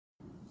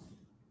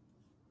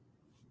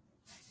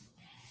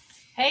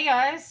Hey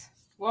guys,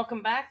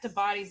 welcome back to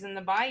Bodies in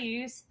the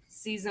Bayous,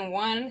 Season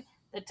 1,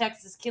 The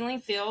Texas Killing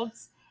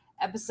Fields,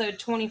 Episode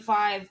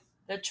 25,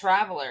 The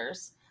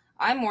Travelers.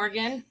 I'm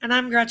Morgan. And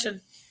I'm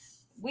Gretchen.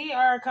 We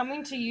are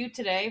coming to you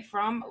today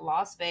from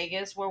Las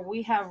Vegas, where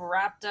we have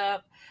wrapped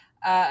up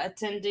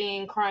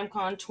attending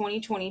CrimeCon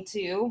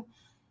 2022,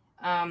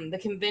 the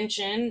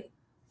convention,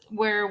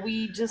 where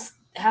we just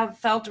have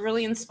felt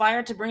really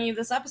inspired to bring you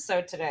this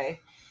episode today.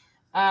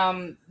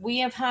 We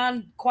have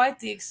had quite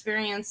the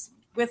experience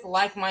with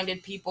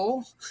like-minded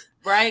people,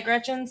 right,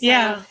 Gretchen? So,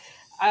 yeah.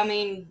 I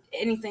mean,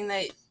 anything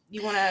that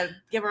you want to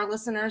give our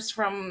listeners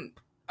from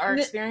our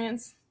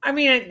experience? I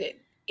mean,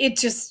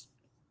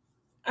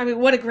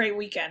 what a great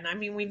weekend. I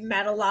mean, we've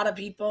met a lot of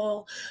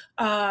people.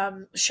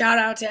 Shout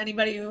out to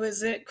anybody who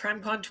was at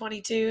CrimeCon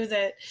 22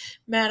 that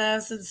met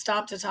us and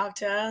stopped to talk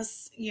to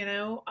us.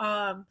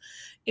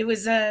 It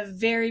was a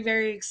very,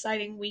 very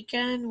exciting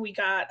weekend. We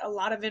got a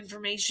lot of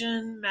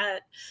information,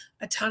 met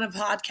a ton of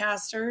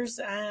podcasters,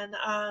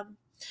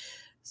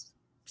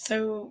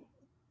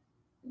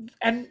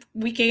 and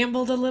we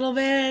gambled a little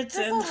bit. Just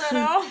a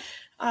little.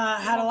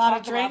 Had a lot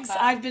of drinks.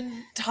 I've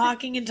been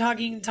talking,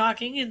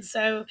 and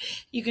so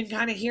you can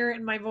kind of hear it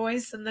in my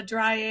voice and the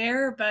dry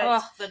air.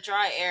 But the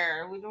dry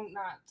air. We don't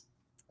not.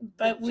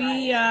 But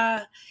we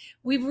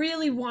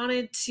really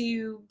wanted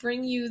to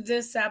bring you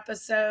this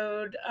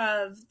episode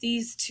of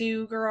these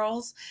two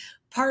girls,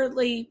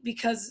 partly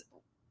because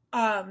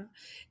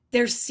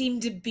there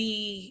seemed to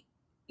be,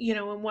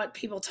 and what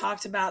people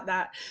talked about,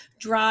 that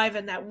drive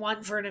and that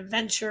want for an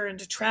adventure and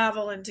to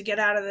travel and to get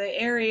out of the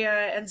area.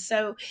 And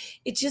so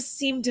it just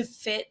seemed to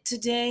fit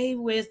today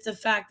with the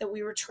fact that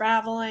we were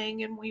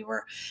traveling and we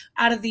were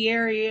out of the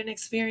area and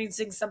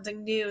experiencing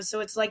something new.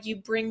 So it's like you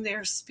bring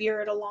their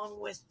spirit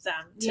along with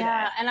them today.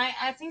 Yeah, and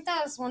I think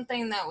that was one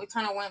thing that we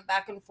kind of went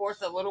back and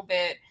forth a little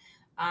bit,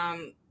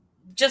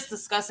 just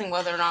discussing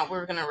whether or not we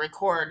were going to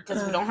record,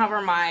 because we don't have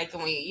our mic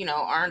and we,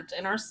 aren't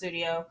in our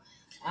studio,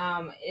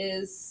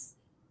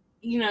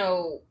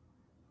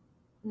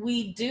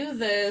 we do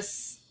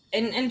this,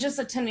 and just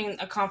attending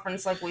a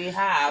conference like we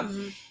have,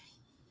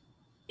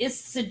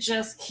 is to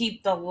just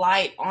keep the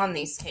light on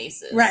these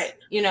cases. Right.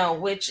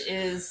 Which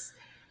is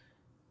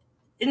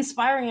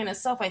inspiring in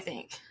itself, I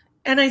think.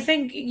 And I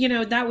think,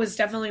 that was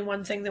definitely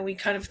one thing that we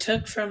kind of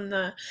took from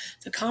the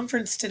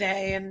conference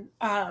today, and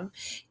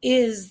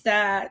is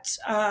that,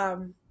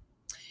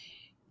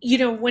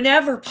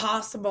 whenever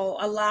possible,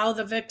 allow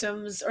the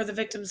victims or the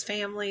victims'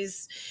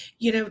 families,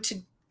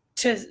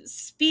 to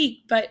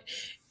speak, but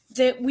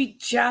that we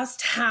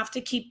just have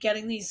to keep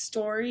getting these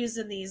stories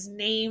and these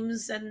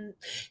names and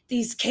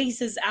these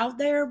cases out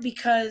there,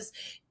 because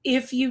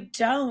if you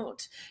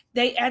don't,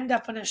 they end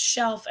up on a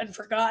shelf and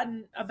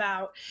forgotten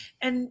about.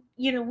 And,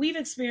 we've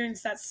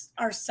experienced that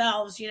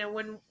ourselves,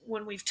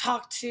 when we've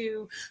talked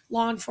to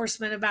law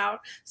enforcement about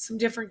some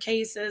different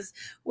cases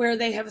where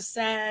they have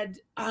said,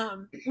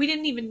 we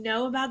didn't even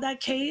know about that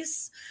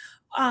case.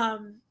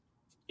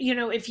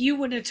 If you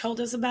wouldn't have told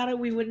us about it,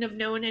 we wouldn't have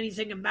known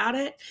anything about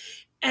it.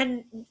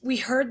 And we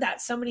heard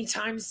that so many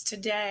times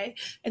today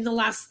in the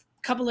last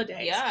couple of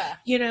days. Yeah.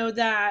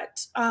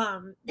 That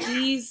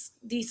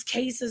these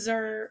cases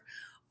are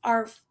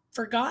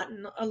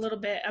forgotten a little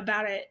bit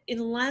about it,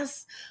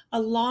 unless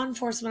a law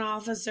enforcement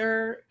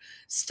officer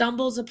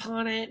stumbles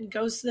upon it and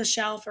goes to the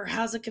shelf or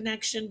has a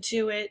connection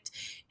to it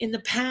in the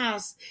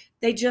past.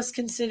 They just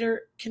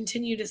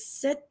continue to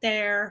sit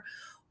there.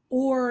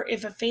 Or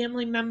if a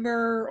family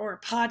member or a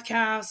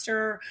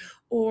podcaster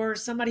or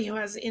somebody who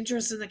has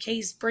interest in the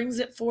case brings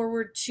it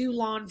forward to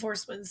law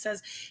enforcement and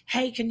says,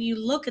 hey, can you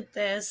look at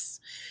this?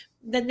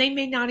 Then they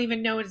may not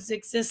even know it's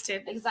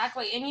existed.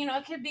 Exactly. And,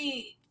 it could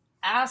be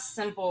as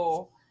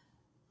simple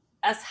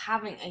as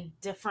having a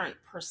different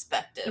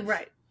perspective.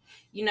 Right.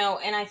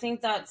 And I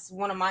think that's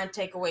one of my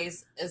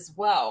takeaways as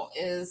well,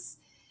 is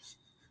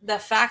the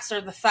facts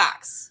are the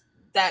facts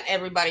that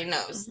everybody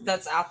knows,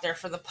 that's out there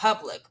for the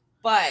public.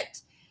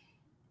 But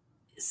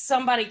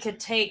somebody could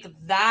take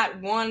that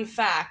one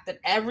fact that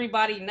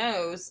everybody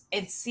knows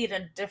and see it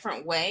a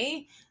different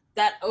way.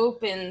 That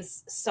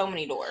opens so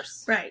many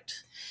doors. Right.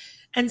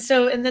 And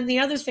then the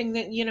other thing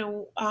that,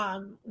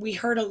 we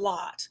heard a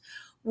lot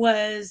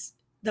was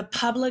the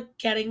public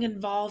getting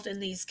involved in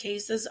these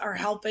cases are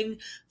helping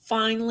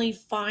finally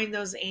find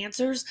those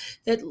answers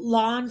that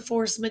law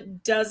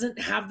enforcement doesn't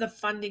have the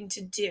funding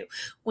to do.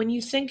 When you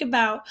think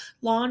about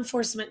law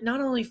enforcement,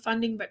 not only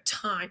funding, but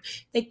time,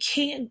 they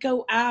can't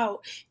go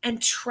out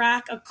and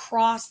track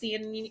across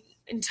the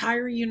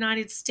entire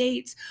United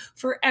States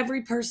for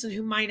every person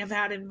who might have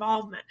had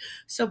involvement.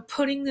 So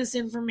putting this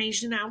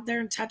information out there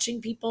and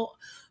touching people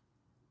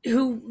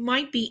who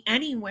might be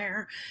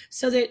anywhere,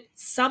 so that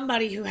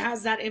somebody who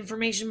has that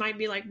information might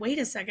be like, wait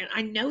a second,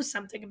 I know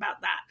something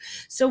about that.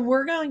 So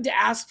we're going to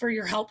ask for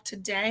your help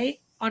today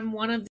on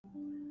one of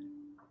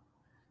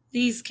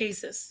these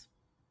cases.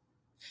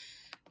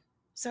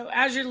 So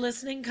as you're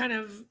listening, kind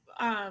of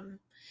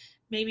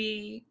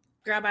maybe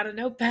grab out a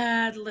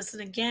notepad,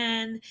 listen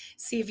again,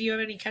 see if you have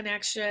any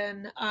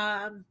connection.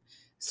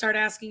 start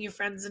asking your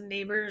friends and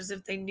neighbors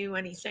if they knew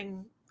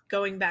anything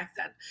going back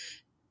then.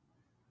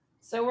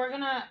 So we're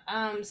going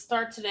to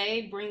start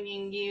today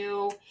bringing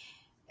you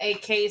a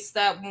case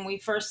that when we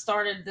first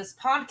started this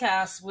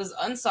podcast was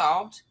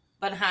unsolved,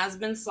 but has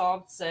been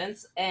solved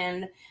since,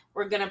 and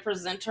we're going to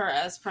present her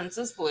as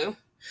Princess Blue.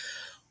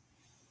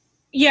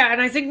 Yeah,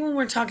 and I think when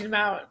we're talking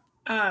about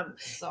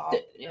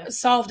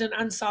solved and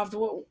unsolved,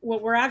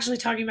 what we're actually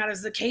talking about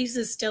is the case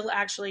is still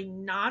actually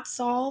not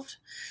solved,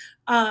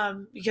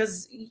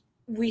 because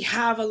we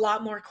have a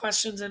lot more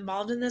questions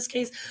involved in this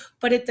case.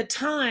 But at the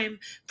time,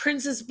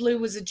 Princess Blue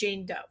was a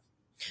Jane Doe.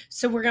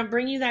 So we're going to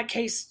bring you that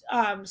case,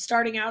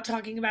 starting out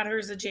talking about her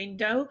as a Jane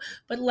Doe,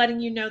 but letting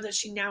you know that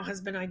she now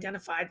has been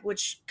identified,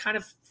 which kind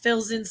of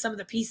fills in some of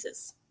the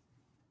pieces.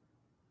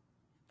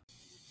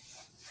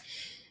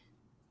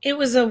 It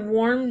was a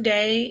warm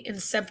day on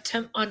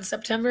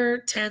September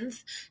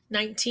 10th,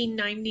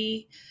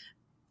 1990,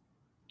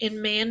 in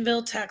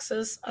Manvel,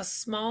 Texas, a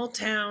small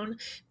town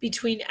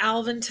between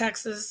Alvin,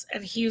 Texas,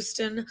 and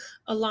Houston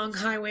along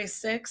Highway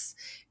 6.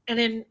 And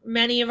in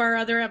many of our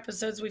other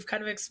episodes, we've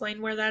kind of explained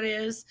where that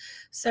is.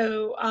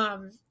 So,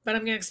 but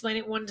I'm going to explain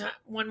it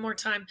one more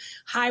time.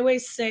 Highway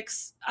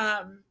 6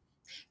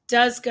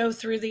 does go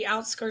through the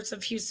outskirts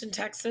of Houston,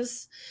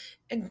 Texas,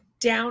 and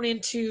down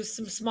into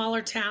some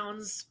smaller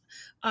towns,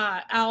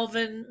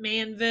 Alvin,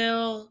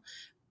 Manvel,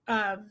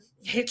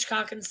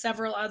 Hitchcock, and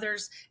several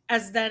others,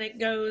 as then it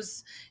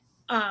goes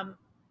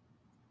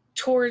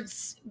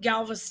towards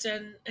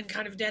Galveston and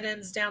kind of dead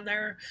ends down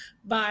there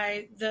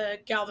by the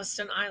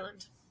Galveston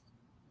Island.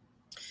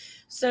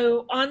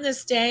 So on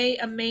this day,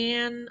 a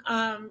man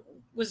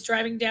was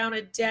driving down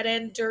a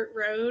dead-end dirt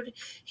road.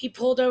 He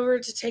pulled over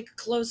to take a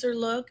closer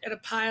look at a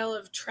pile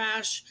of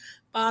trash,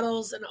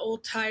 bottles, and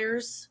old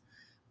tires.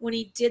 When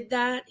he did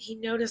that, he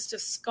noticed a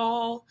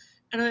skull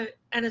and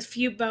a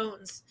few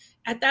bones.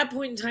 At that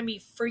point in time, he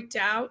freaked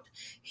out.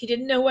 He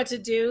didn't know what to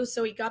do,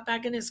 so he got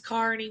back in his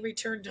car and he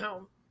returned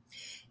home.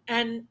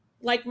 And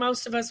like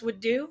most of us would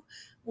do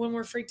when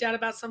we're freaked out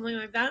about something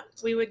like that,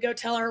 we would go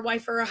tell our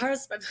wife or our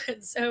husband.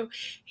 And so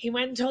he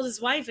went and told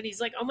his wife, and he's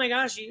like, "Oh my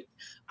gosh,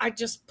 I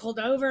just pulled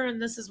over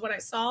and this is what I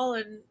saw."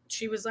 And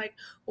she was like,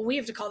 "Well, we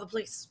have to call the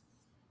police."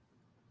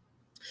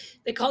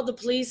 They called the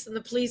police, and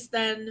the police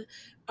then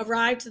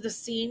arrived to the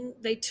scene.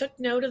 They took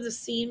note of the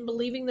scene,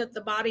 believing that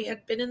the body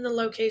had been in the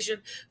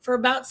location for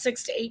about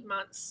 6 to 8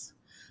 months.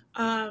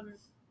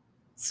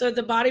 So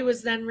the body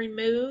was then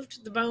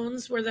removed. The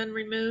bones were then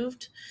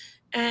removed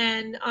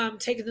and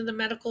taken to the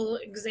medical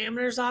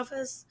examiner's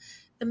office.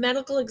 The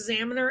medical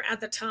examiner at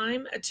the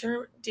time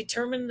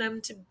determined them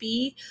to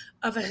be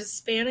of a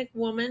Hispanic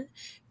woman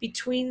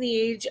between the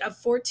age of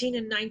 14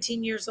 and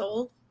 19 years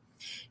old.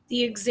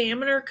 The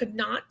examiner could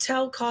not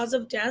tell cause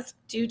of death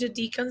due to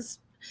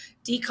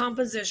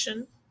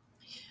decomposition.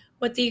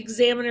 What the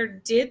examiner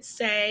did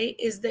say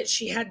is that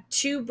she had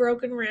 2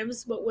 broken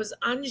ribs, but was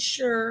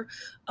unsure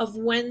of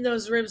when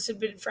those ribs had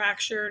been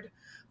fractured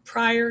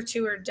prior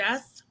to her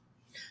death.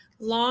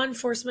 Law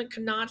enforcement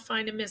could not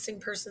find a missing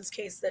persons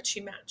case that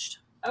she matched.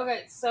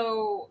 Okay,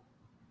 so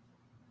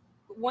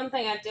one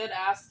thing I did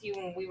ask you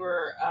when we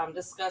were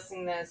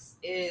discussing this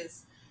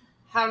is,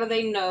 how do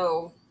they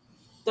know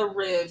the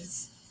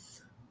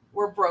ribs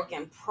were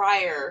broken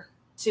prior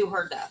to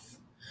her death?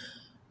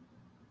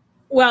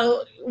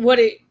 Well,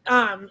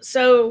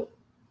 so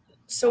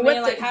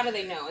how do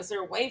they know? Is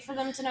there a way for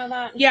them to know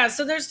that? Yeah,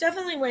 so there's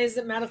definitely ways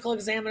that medical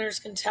examiners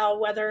can tell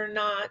whether or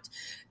not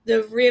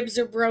the ribs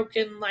are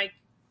broken, like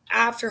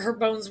after her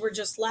bones were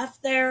just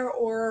left there,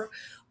 or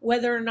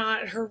whether or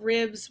not her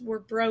ribs were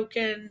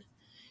broken,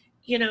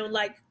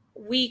 like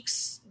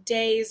weeks,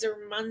 days,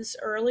 or months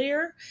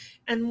earlier.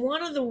 And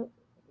one of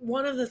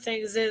the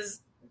things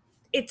is,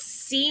 it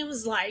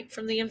seems like,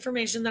 from the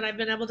information that I've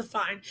been able to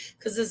find,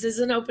 because this is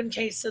an open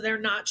case, so they're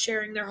not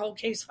sharing their whole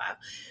case file,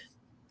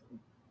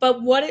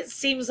 but what it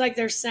seems like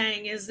they're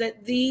saying is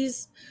that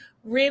these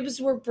ribs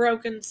were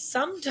broken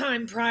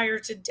sometime prior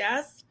to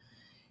death,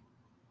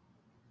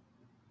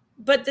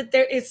 but that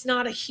it's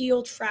not a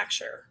healed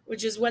fracture,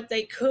 which is what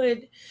they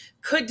could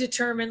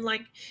determine.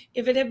 Like,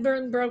 if it had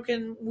been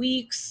broken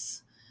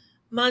weeks,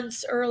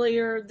 months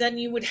earlier, then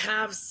you would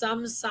have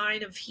some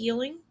sign of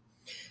healing.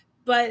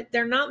 But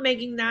they're not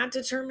making that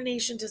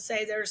determination to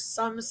say there's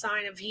some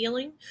sign of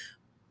healing,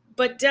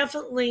 but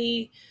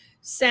definitely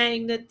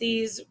saying that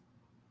these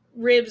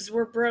ribs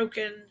were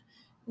broken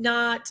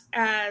not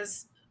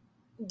as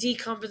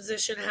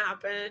decomposition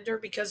happened or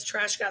because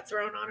trash got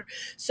thrown on her.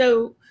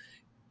 So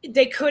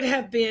they could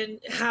have been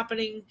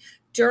happening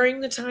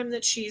during the time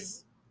that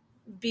she's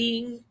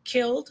being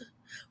killed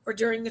or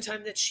during the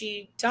time that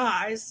she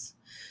dies.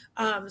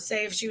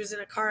 Say if she was in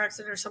a car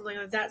accident or something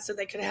like that, so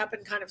they could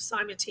happen kind of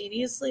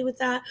simultaneously with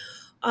that.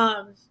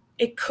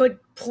 It could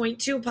point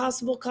to a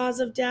possible cause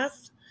of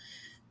death,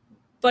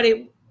 but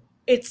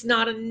it's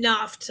not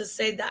enough to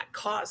say that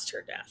caused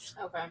her death.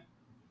 Okay.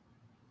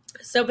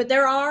 So, but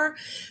there are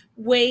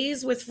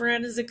ways with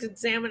forensic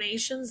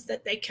examinations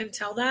that they can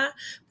tell that,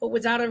 but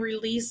without a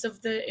release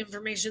of the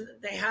information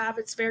that they have,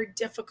 it's very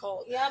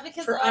difficult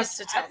because for us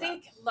to tell I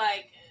think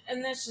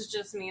and this is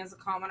just me as a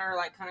commoner,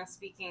 kind of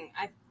speaking.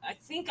 I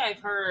think I've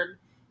heard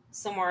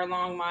somewhere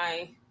along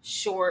my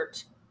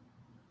short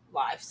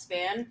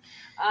lifespan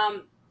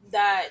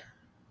that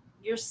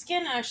your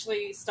skin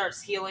actually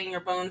starts healing, your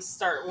bones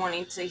start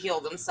wanting to heal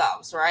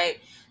themselves, right?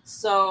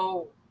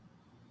 So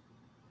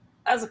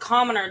as a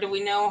commoner, do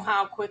we know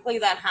how quickly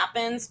that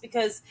happens?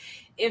 Because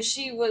if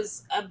she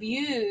was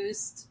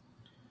abused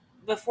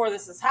before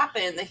this has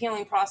happened, the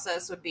healing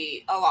process would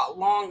be a lot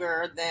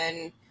longer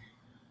than,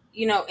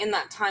 in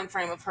that time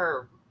frame of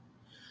her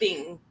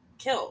being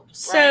killed. Right?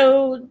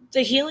 So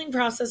the healing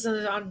process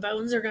on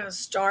bones are going to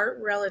start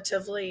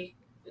relatively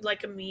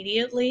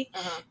immediately.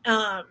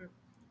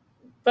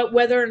 But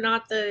whether or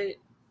not the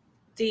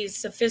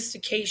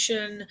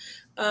sophistication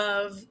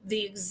of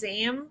the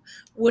exam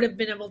would have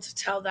been able to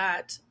tell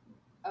that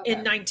in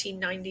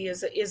 1990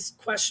 is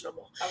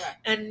questionable.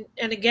 And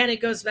again,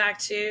 it goes back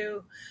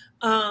to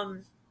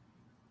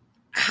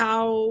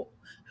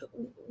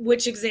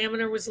which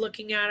examiner was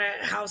looking at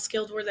it, how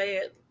skilled were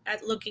they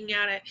at looking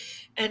at it,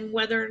 and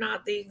whether or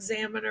not the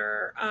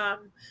examiner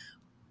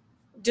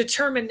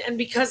determined. And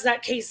because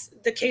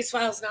the case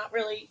file is not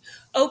really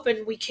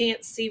open, we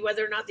can't see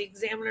whether or not the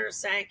examiner is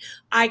saying,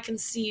 I can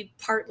see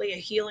partly a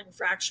healing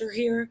fracture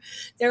here.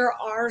 There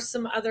are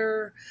some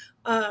other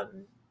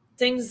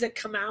things that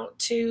come out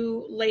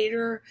to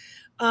later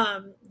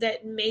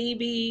that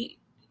maybe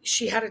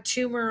she had a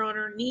tumor on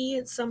her knee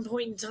at some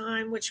point in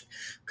time, which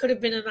could have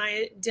been an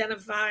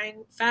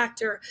identifying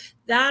factor.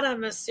 That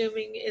I'm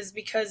assuming is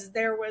because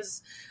there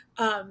was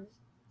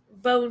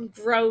bone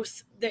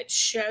growth that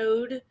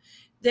showed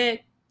that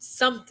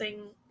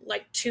something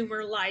like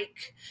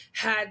tumor-like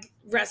had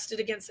rested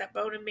against that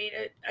bone and made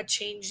a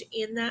change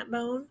in that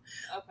bone.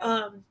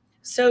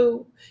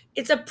 So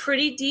it's a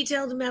pretty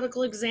detailed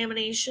medical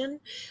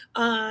examination.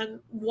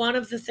 One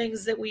of the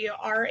things that we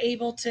are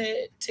able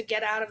to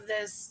get out of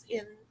this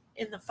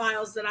in the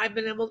files that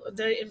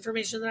the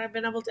information that I've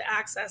been able to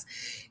access,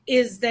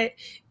 is that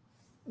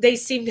they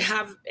seem to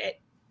have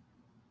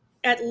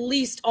at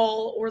least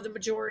all or the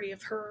majority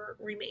of her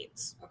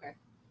remains. Okay.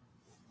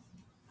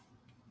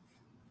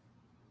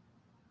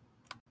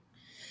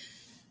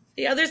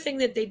 The other thing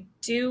that they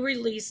do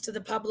release to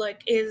the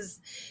public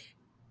is,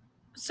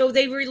 so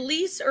they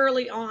release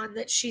early on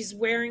that she's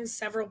wearing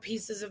several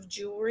pieces of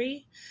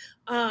jewelry,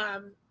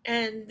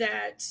 and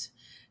that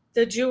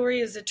the jewelry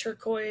is a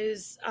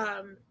turquoise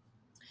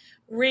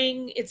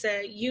ring. It's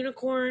a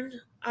unicorn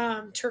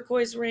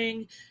turquoise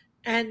ring,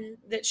 and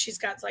that she's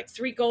got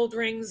 3 gold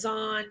rings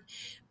on,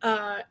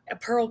 a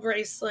pearl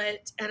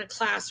bracelet, and a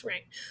class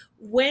ring.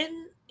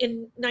 When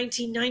in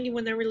 1990,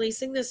 when they're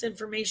releasing this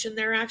information,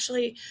 they're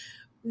actually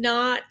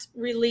not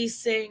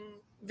releasing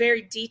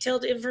very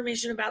detailed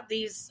information about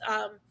these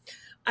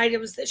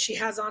items that she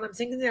has on. I'm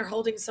thinking they're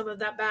holding some of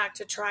that back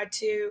to try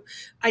to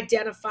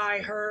identify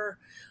her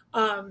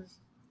and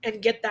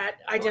get that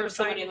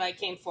identified. Or somebody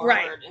came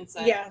forward and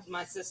said,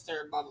 my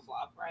sister, blah, blah,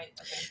 blah, right?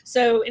 Okay.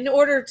 So in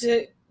order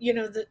to,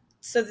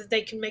 so that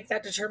they can make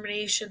that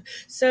determination.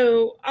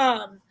 So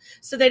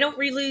so they don't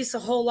release a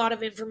whole lot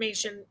of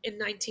information in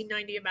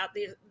 1990 about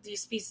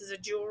these pieces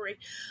of jewelry.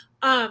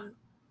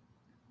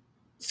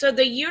 So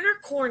the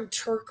unicorn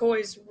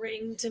turquoise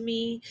ring, to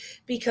me,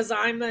 because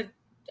I'm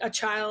a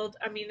child,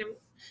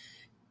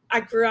 I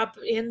grew up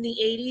in the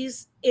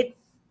 80s, it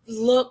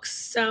looks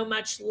so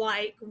much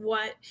like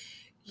what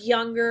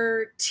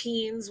younger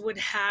teens would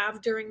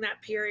have during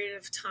that period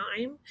of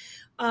time.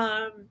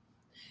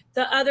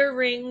 The other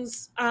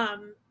rings,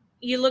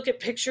 you look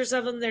at pictures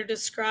of them, they're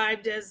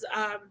described as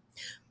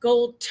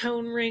gold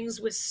tone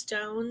rings with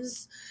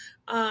stones,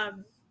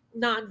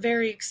 not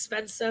very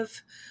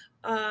expensive.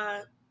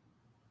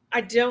 I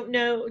don't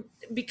know,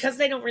 because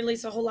they don't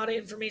release a whole lot of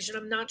information.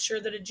 I'm not sure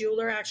that a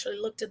jeweler actually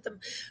looked at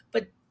them,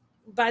 but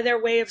by their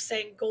way of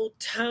saying gold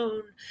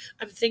tone,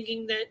 I'm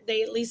thinking that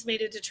they at least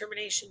made a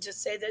determination to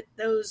say that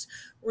those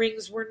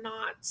rings were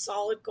not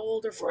solid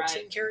gold or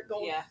 14 karat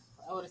gold. Yeah,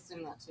 I would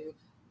assume that too.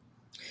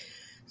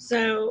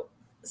 So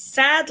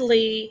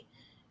sadly,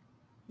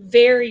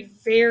 very,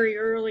 very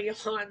early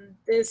on,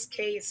 this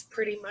case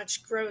pretty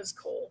much grows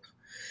cold.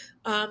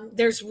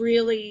 There's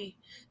really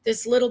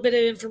this little bit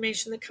of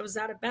information that comes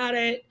out about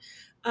it,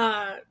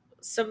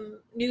 some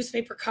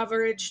newspaper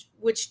coverage,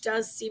 which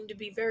does seem to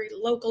be very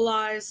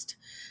localized.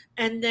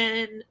 And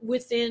then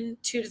within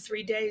 2 to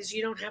 3 days,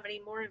 you don't have any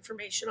more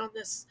information on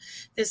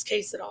this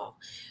case at all.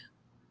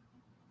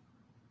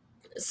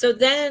 So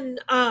then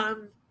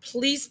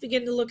police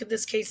begin to look at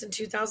this case in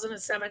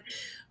 2007.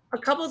 A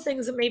couple of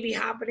things that may be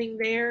happening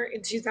there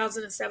in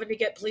 2007 to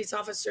get police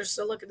officers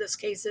to look at this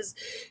case is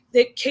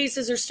that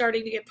cases are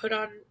starting to get put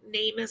on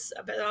NamUs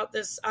about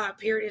this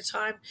period of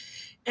time.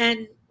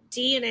 And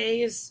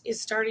DNA is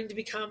starting to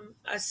become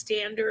a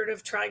standard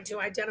of trying to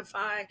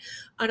identify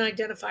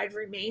unidentified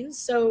remains.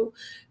 So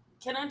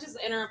can I just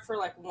interrupt for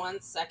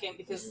 1 second?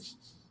 Because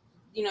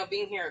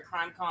being here at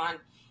CrimeCon,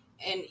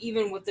 and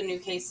even with the new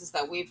cases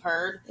that we've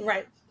heard,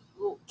 right?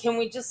 Can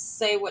we just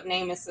say what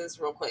NamUs is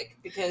real quick?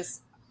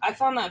 Because I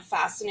found that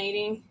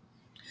fascinating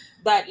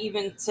that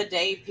even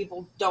today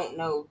people don't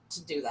know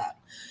to do that.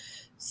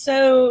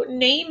 So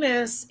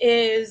NamUs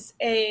is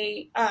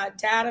a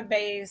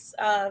database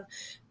of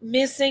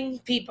missing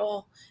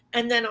people,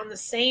 and then on the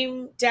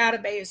same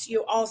database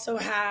you also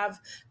have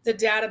the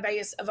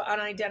database of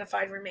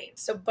unidentified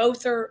remains. So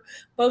both are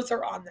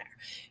on there,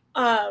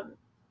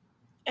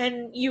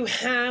 and you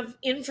have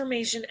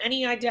information,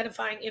 any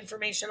identifying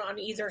information on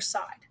either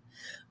side.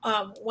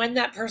 When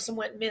that person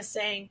went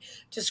missing,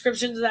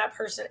 descriptions of that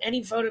person,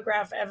 any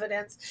photograph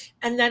evidence,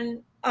 and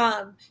then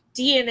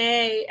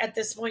DNA at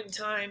this point in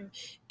time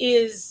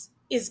is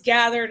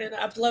gathered and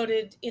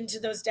uploaded into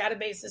those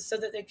databases so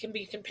that they can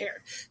be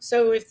compared.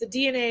 So if the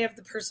DNA of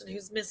the person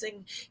who's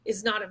missing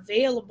is not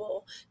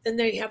available, then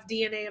they have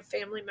DNA of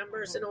family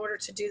members in order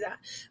to do that.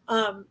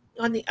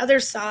 On the other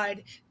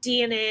side,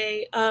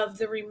 DNA of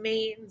the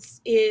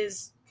remains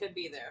could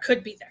be there.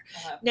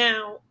 Uh-huh.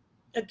 Now,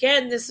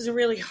 again, this is a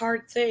really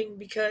hard thing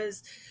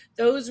because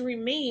those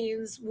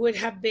remains would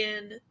have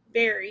been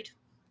buried.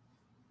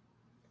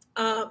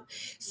 With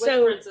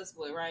Princess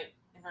Blue, right?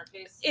 In her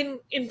case,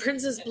 in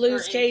Princess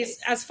Blue's case,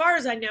 as far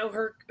as I know,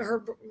 her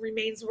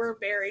remains were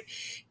buried.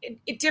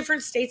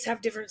 Different states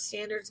have different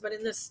standards, but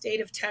in the state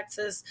of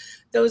Texas,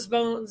 those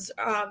remains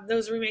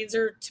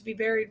are to be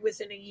buried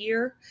within a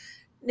year.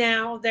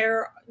 Now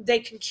they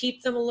can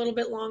keep them a little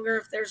bit longer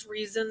if there's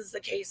reasons the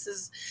case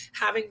is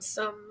having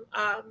some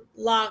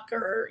luck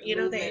or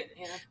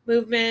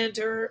movement,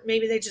 or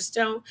maybe they just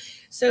don't.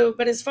 So,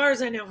 but as far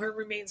as I know, her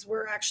remains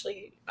were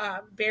actually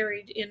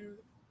buried in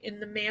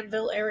the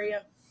Manvel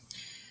area.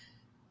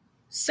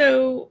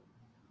 So,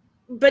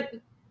 but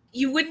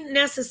you wouldn't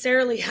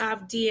necessarily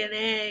have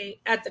DNA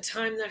at the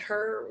time that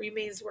her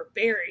remains were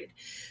buried.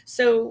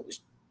 So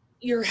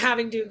you're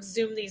having to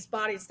exhume these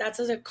bodies. That's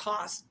at a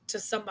cost to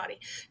somebody.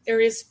 There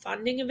is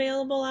funding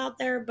available out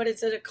there, but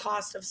it's at a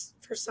cost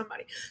for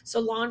somebody. So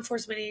law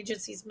enforcement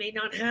agencies may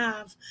not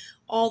have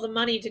all the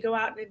money to go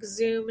out and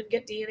exhume and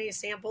get DNA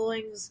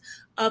samplings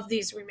of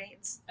these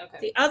remains. Okay.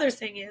 The other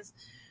thing is,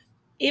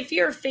 if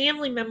you're a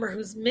family member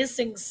who's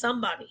missing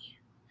somebody,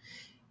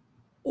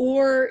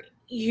 or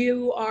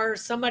you are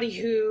somebody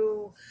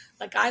who,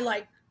 like I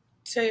like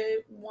to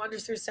wander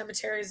through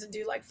cemeteries and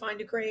do like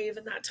find a grave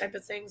and that type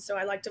of thing. So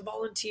I like to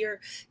volunteer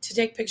to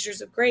take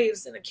pictures of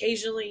graves, and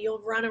occasionally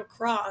you'll run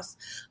across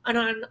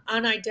an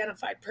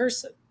unidentified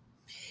person.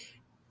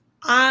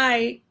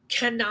 I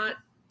cannot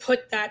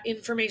put that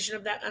information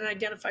of that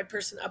unidentified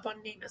person up on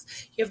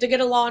NamUs. You have to get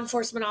a law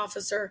enforcement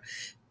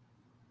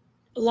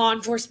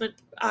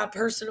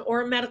person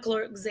or a medical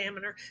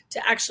examiner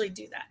to actually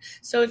do that.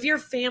 So if you're a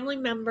family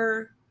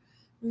member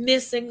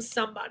missing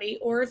somebody,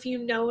 or if you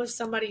know of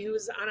somebody who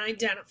is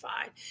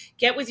unidentified,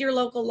 get with your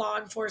local law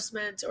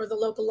enforcement or the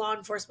local law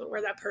enforcement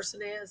where that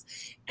person is,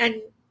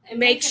 and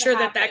make sure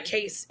that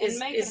case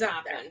is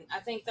up there. I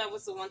think that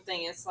was the one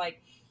thing. It's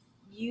like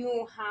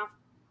you have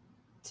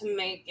to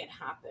make it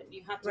happen.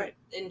 You have to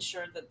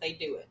ensure that they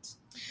do it.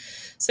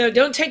 So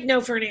don't take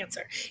no for an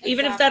answer. Exactly.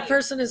 Even if that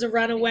person is a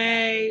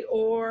runaway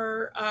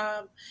or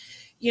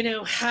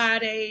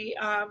had a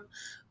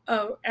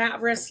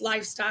at-risk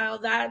lifestyle,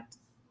 that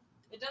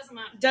it doesn't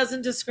matter.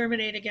 Doesn't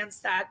discriminate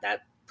against that.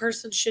 That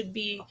person should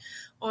be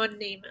on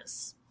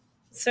NamUs.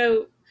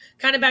 So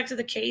kind of back to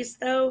the case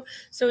though.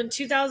 So in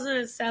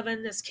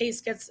 2007, this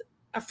case gets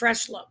a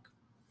fresh look.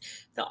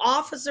 The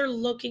officer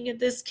looking at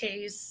this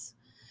case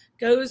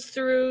goes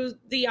through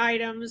the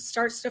items,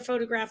 starts to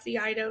photograph the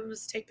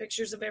items, take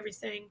pictures of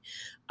everything,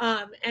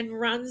 and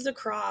runs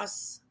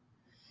across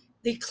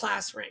the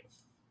class ring.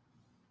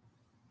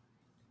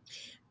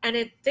 And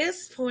at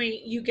this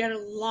point, you get a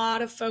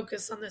lot of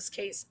focus on this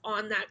case,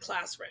 on that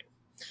class ring.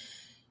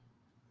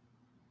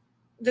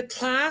 The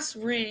class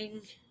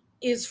ring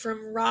is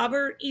from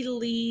Robert E.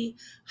 Lee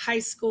High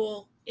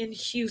School in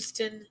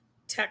Houston,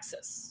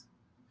 Texas.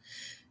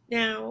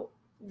 Now,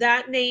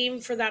 that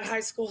name for that high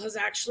school has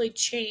actually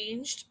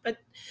changed, but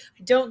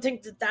I don't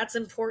think that that's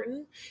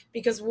important,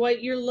 because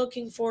what you're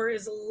looking for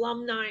is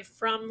alumni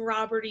from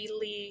Robert E.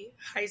 Lee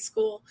High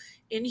School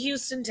in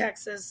Houston,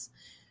 Texas.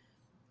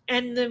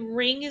 And the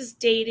ring is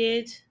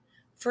dated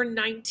for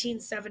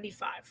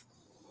 1975.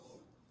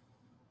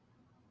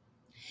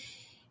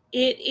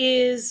 It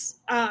is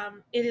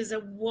a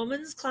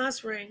woman's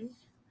class ring.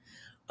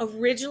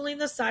 Originally,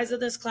 the size of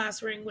this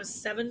class ring was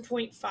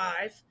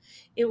 7.5.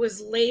 It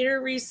was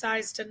later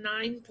resized to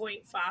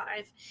 9.5.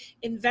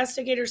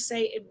 Investigators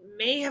say it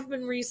may have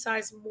been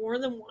resized more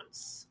than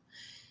once.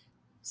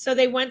 So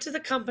they went to the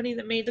company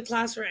that made the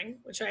class ring,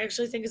 which I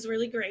actually think is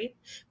really great.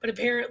 But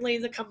apparently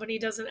the company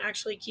doesn't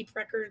actually keep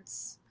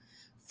records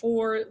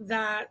for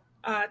that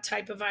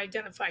type of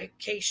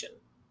identification.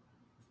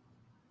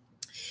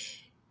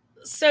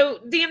 So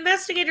the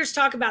investigators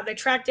talk about, they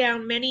tracked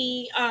down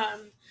many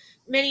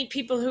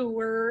people who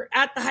were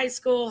at the high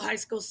school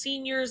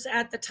seniors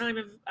at the time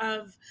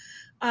of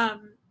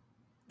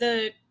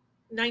the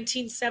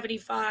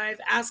 1975,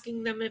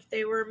 asking them if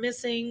they were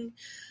missing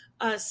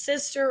a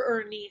sister or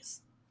a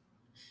niece.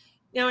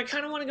 Now, I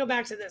kind of want to go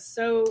back to this.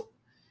 So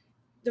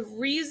the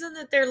reason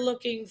that they're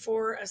looking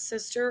for a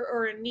sister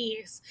or a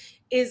niece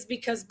is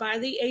because by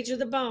the age of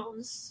the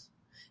bones,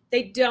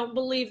 they don't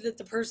believe that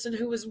the person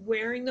who was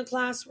wearing the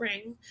class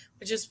ring,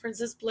 which is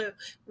Princess Blue,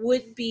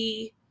 would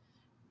be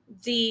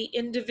the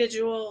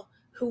individual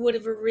who would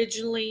have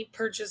originally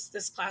purchased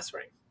this class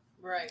ring.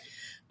 Right.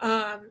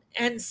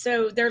 And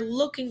so they're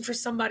looking for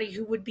somebody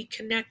who would be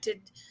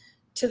connected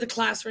to the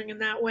class ring in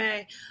that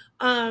way.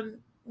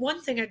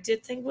 One thing I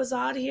did think was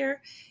odd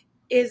here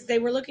is they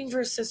were looking for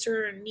a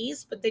sister or a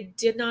niece, but they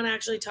did not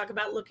actually talk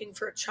about looking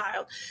for a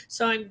child.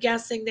 So I'm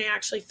guessing they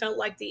actually felt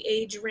like the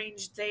age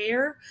range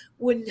there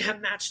wouldn't have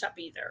matched up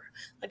either.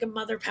 Like a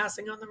mother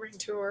passing on the ring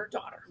to her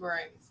daughter.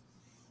 Right.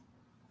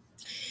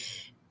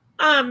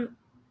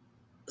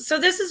 So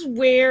this is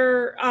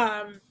where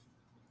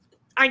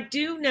I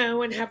do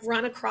know and have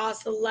run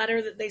across the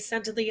letter that they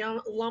sent to the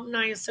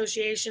Alumni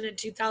Association in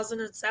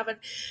 2007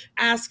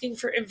 asking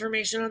for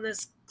information on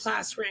this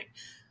class ring.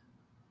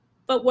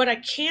 But what I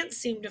can't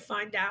seem to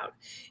find out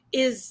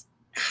is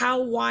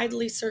how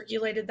widely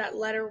circulated that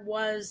letter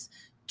was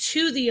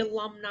to the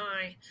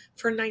alumni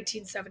for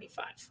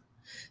 1975.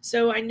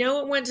 So I know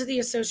it went to the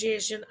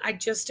association. I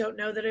just don't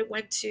know that it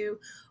went to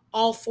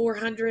all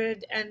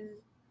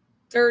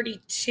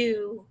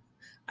 432,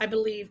 I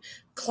believe,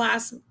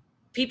 class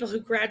people who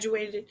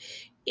graduated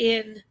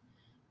in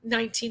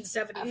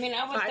 1975. I mean,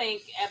 I would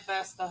think at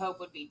best the hope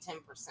would be 10%.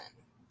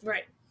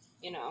 Right.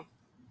 You know.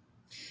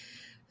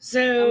 So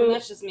I mean,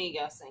 that's just me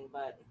guessing,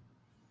 but.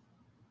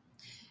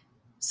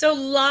 So a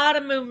lot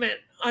of movement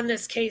on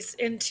this case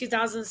in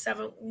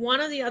 2007. One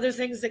of the other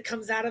things that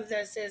comes out of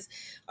this is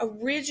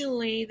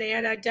originally they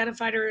had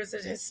identified her as a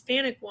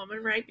Hispanic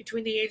woman, right,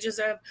 between the ages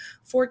of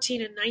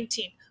 14 and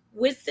 19.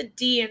 With the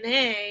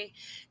DNA,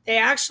 they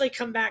actually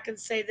come back and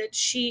say that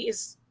she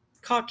is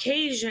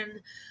Caucasian,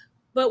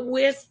 but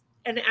with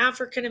an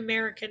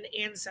African-American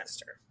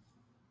ancestor.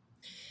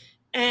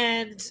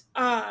 And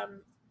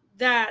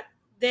that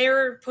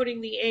they're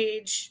putting the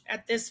age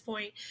at this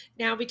point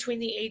now between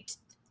the age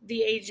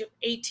of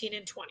 18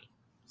 and 20.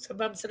 So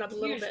bumps it up a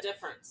little bit. Huge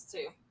difference,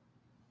 too.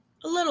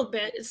 A little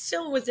bit. It's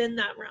still within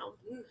that realm.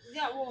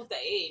 Yeah, well, with the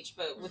age,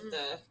 but with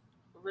the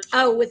original.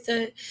 Oh, with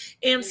the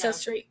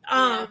ancestry.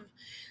 Yeah.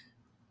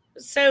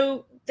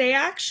 So they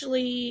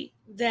actually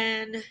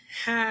then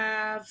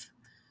have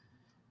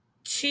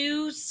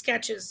 2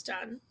 sketches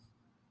done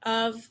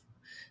of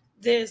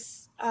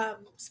this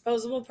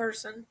disposable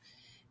person.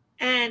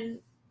 And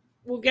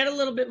we'll get a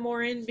little bit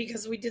more in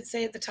because we did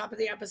say at the top of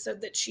the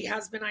episode that she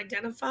has been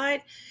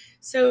identified.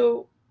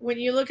 So when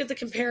you look at the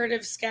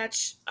comparative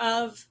sketch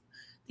of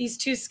these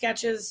 2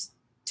 sketches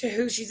to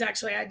who she's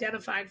actually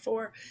identified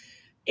for,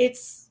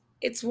 it's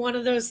one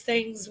of those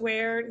things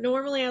where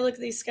normally I look at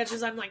these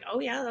sketches, I'm like, oh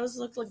yeah, those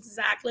look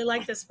exactly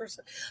like this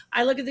person.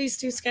 I look at these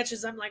 2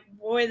 sketches, I'm like,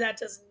 boy, that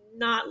does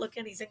not look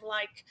anything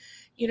like,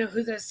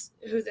 who this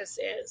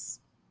is.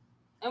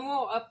 And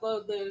we'll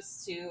upload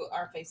those to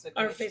our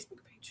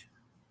Facebook page.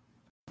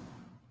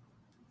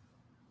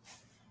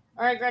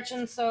 All right,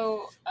 Gretchen,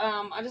 so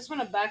I just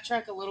want to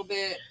backtrack a little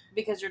bit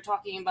because you're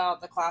talking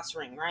about the class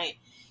ring, right?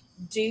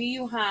 Do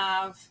you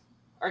have,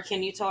 or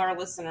can you tell our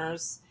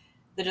listeners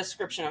the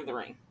description of the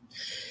ring?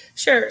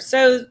 Sure.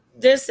 So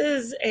this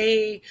is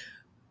a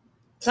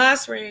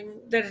class ring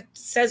that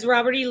says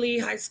Robert E. Lee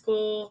High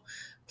School,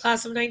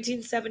 class of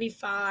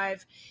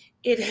 1975.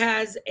 It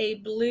has a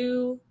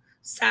blue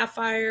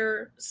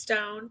sapphire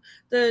stone.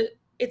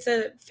 It's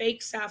a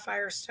fake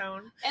sapphire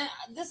stone. And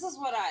this is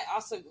what I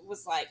also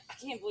was like, I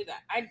can't believe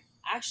that. I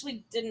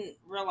actually didn't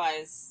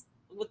realize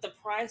with the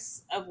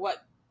price of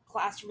what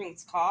class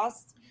rings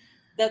cost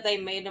that they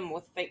made them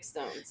with fake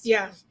stones.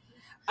 Yeah.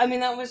 I mean,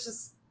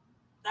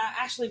 that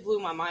actually blew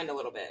my mind a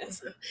little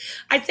bit.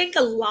 I think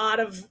a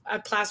lot of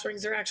class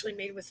rings are actually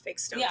made with fake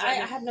stones. Yeah, I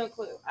had no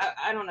clue.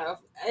 I don't know if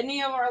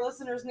any of our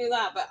listeners knew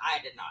that, but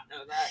I did not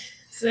know that.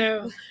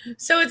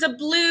 So it's a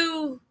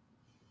blue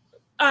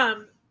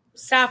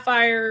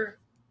sapphire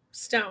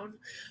stone,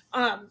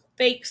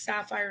 fake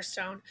sapphire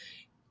stone.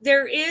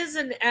 There is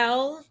an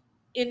L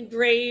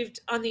engraved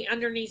on the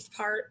underneath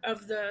part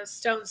of the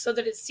stone so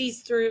that it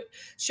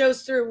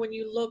shows through when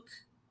you look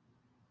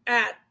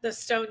at the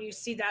stone, you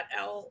see that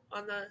L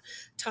on the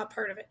top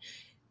part of it.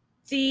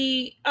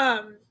 The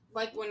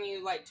like when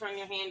you turn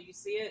your hand, you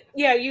see it?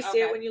 Yeah, you see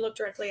it when you look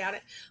directly at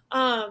it.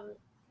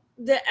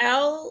 The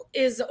L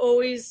has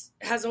always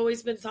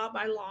been thought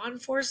by law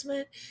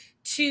enforcement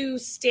to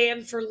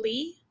stand for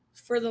Lee,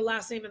 for the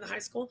last name in the high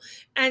school.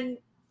 And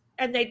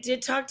they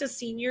did talk to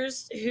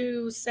seniors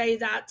who say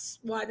that's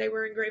why they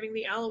were engraving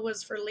the L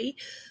was for Lee.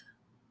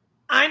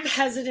 I'm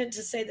hesitant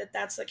to say that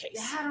that's the case.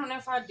 Yeah, I don't know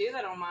if I'd do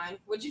that on mine.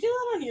 Would you do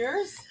that on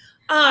yours?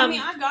 I mean,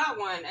 I got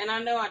one, and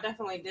I know I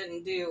definitely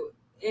didn't do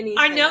anything.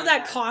 I know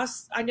that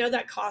costs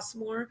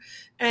more,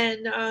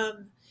 and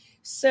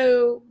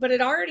but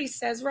it already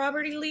says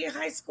Robert E. Lee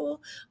High School.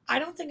 I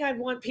don't think I'd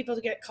want people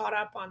to get caught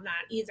up on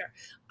that either.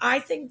 I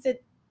think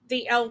that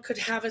the L could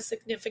have a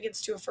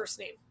significance to a first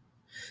name.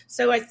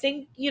 So I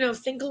think,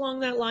 think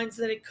along that lines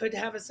that it could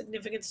have a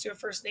significance to a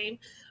first name.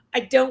 I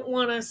don't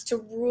want us to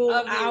rule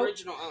Of the out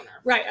original owner.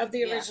 Right, of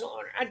the original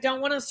owner. I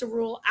don't want us to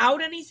rule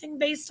out anything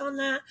based on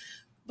that,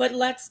 but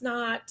let's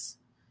not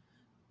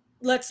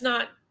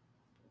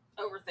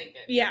overthink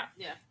it. Yeah.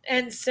 Yeah.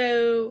 And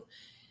so,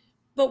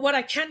 but what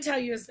I can tell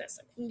you is this.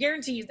 I can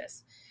guarantee you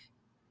this.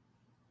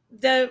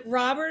 The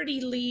Robert E.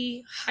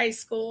 Lee High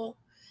School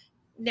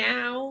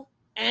now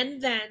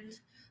and then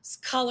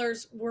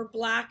colors were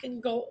black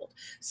and gold.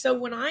 So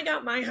when I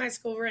got my high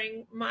school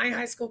ring, my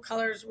high school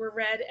colors were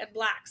red and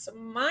black. So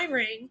my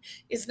ring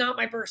is not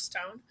my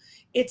birthstone.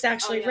 It's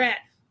actually red.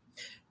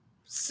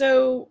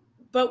 So,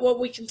 but what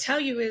we can tell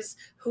you is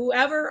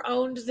whoever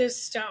owned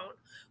this stone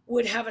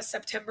would have a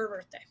September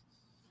birthday.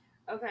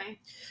 Okay.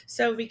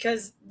 So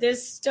because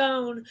this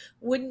stone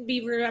wouldn't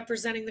be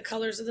representing the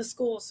colors of the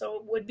school, so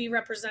it would be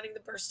representing the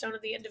birthstone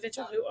of the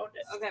individual who owned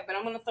it. Okay, but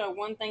I'm going to throw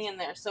one thing in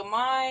there. So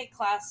my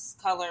class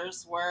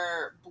colors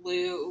were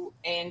blue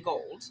and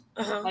gold,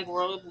 like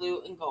royal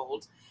blue and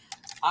gold.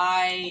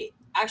 I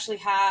actually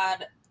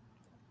had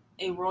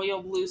a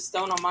royal blue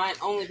stone on mine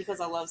only because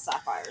I love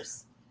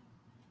sapphires.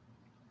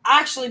 I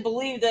actually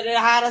believed that it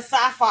had a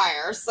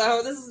sapphire,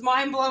 so this is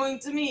mind-blowing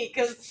to me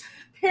because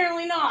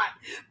apparently not.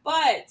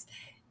 But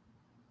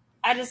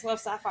I just love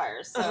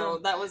sapphires, so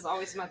that was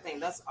always my thing.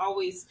 That's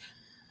always...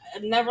 I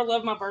never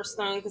loved my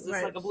birthstone because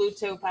it's like a blue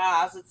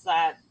topaz. It's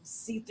that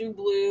see-through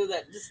blue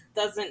that just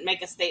doesn't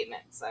make a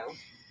statement, so...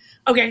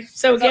 Okay,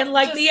 so again,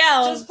 the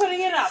L. Just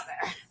putting it out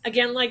there.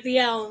 Again, like the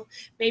L,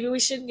 maybe we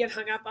shouldn't get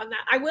hung up on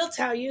that. I will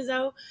tell you,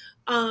 though,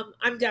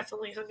 I'm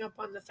definitely hung up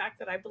on the fact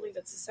that I believe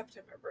it's a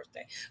September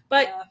birthday.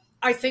 But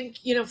I think,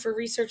 for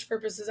research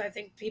purposes, I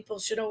think people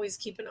should always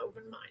keep an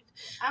open mind.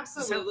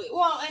 Absolutely.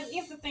 Well, and you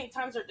have to think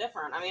times are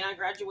different. I mean, I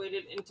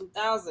graduated in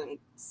 2000,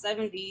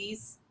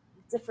 70s,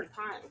 different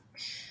time.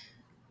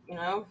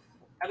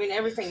 I mean,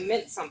 everything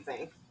meant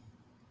something.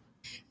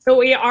 So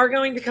we are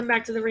going to come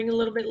back to the ring a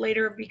little bit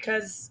later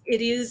because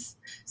it is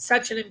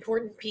such an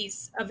important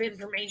piece of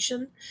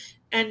information,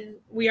 and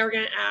we are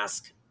going to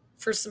ask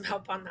for some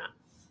help on that.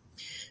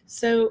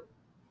 So,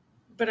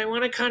 but I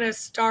want to kind of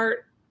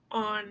start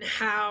on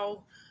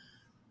how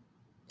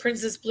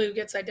Princess Blue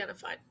gets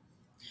identified.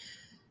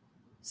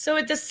 So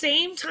at the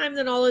same time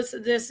that all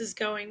this is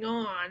going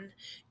on,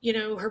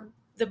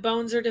 the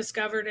bones are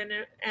discovered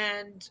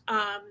and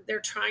they're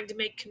trying to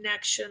make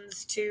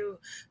connections to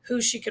who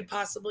she could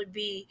possibly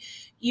be.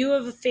 You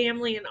have a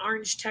family in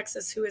Orange,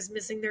 Texas, who is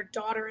missing their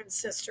daughter and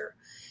sister.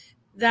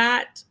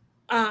 That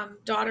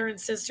daughter and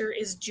sister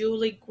is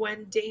Juile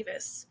Gwenn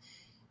Davis.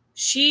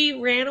 She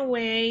ran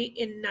away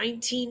in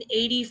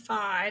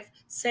 1985,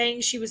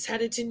 saying she was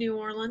headed to New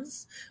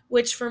Orleans,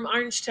 which from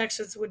Orange,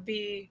 Texas would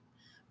be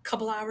a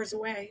couple hours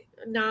away,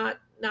 not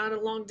a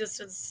long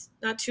distance,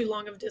 not too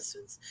long of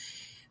distance.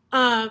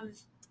 And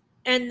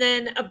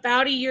then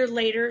about a year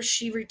later,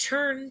 she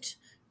returned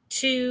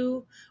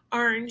to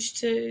Orange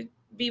to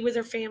be with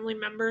her family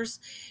members,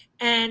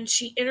 and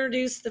she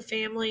introduced the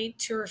family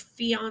to her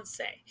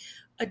fiance,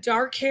 a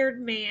dark-haired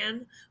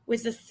man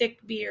with a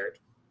thick beard.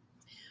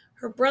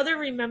 Her brother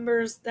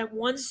remembers that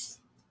once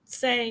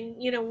saying,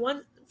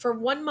 for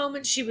one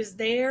moment she was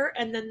there,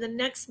 and then the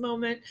next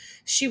moment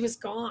she was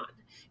gone,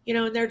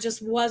 and there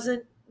just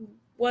wasn't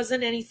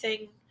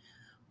anything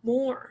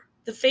more.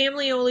 The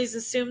family always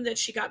assumed that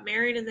she got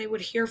married and they would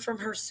hear from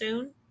her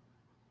soon.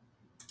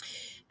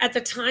 At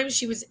the time,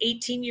 she was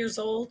 18 years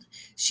old.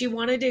 She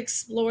wanted to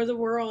explore the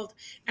world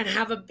and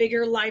have a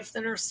bigger life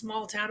than her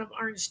small town of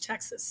Orange,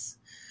 Texas.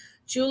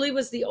 Julie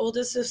was the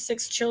oldest of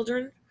 6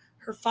 children.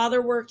 Her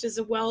father worked as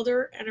a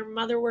welder and her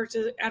mother worked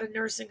at a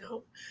nursing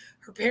home.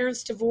 Her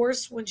parents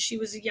divorced when she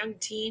was a young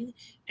teen,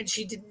 and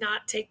she did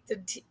not take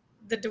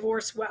the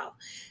divorce well.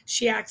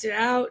 She acted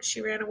out.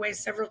 She ran away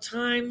several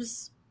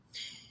times.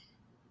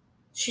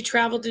 She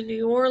traveled to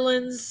New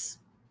Orleans,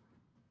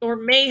 or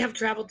may have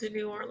traveled to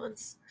New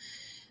Orleans.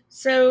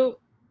 So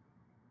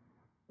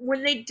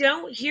when they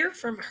don't hear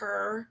from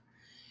her,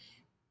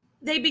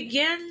 they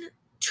begin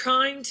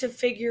trying to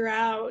figure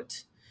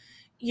out,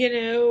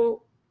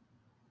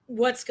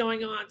 what's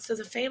going on. So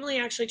the family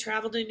actually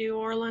traveled to New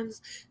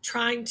Orleans,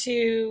 trying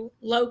to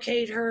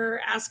locate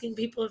her, asking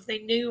people if they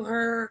knew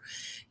her,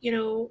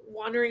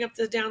 wandering up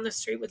down the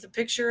street with a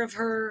picture of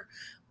her,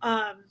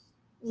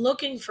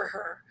 looking for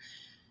her.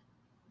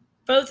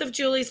 Both of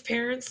Julie's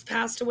parents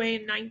passed away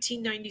in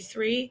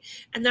 1993,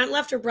 and that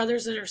left her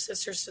brothers and her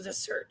sisters to the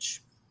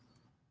search.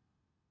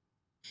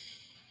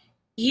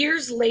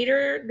 Years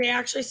later, they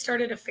actually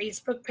started a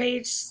Facebook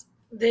page.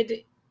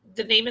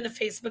 The name of the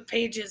Facebook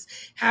page is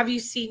Have You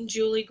Seen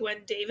Juile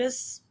Gwenn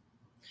Davis?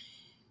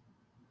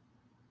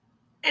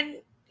 And,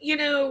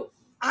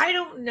 I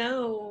don't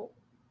know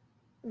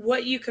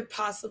what you could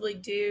possibly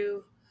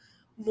do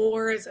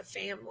more as a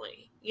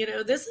family.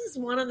 This is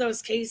one of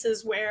those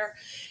cases where,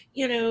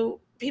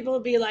 people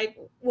would be like,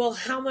 well,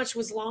 how much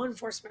was law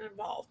enforcement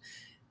involved?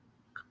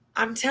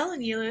 I'm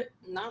telling you,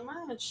 not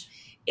much.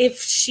 If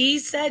she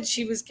said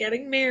she was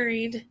getting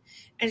married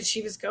and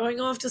she was going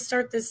off to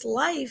start this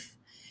life,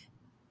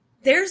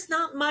 there's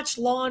not much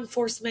law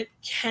enforcement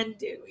can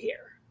do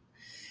here.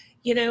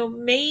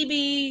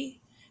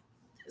 Maybe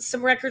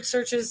some record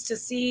searches to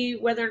see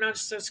whether or not a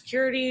social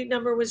security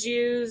number was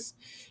used,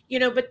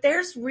 but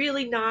there's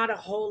really not a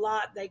whole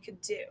lot they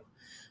could do.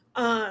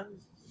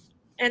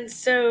 And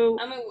so,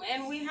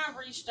 and we have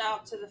reached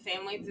out to the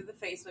family through the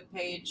Facebook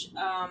page.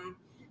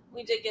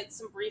 We did get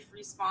some brief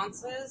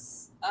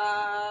responses,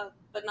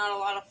 but not a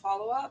lot of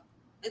follow-up.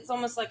 It's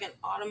almost like an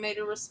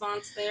automated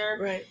response there,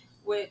 right?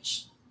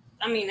 Which,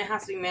 it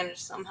has to be managed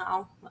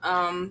somehow.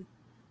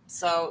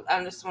 So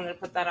I just wanted to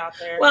put that out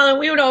there. Well, and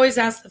we would always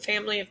ask the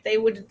family if they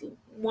would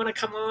want to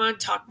come on,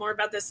 talk more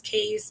about this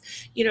case,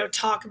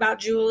 talk about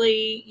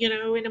Julie,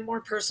 in a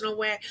more personal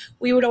way.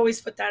 We would always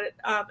put that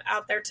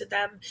out there to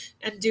them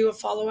and do a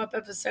follow-up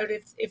episode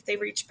if they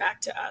reach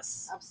back to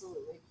us.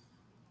 Absolutely.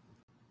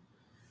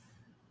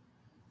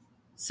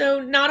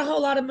 So not a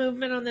whole lot of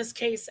movement on this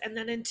case. And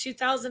then in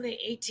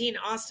 2018,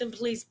 Austin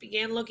police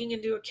began looking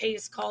into a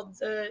case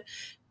called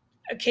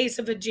a case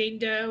of a Jane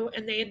Doe,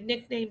 and they had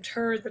nicknamed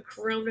her the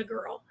Corona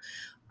Girl.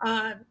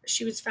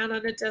 She was found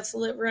on a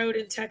desolate road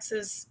in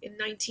Texas in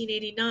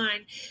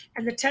 1989,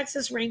 and the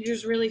Texas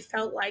Rangers really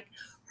felt like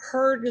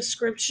her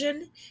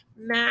description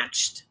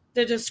matched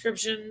the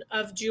description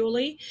of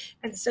Julie,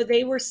 and so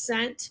they were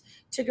sent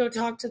to go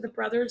talk to the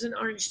brothers in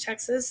Orange,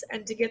 Texas,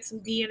 and to get some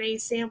DNA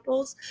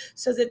samples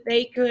so that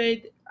they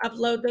could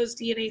upload those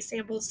DNA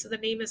samples to the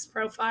NamUs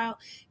profile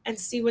and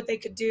see what they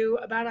could do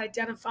about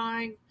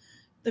identifying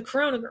the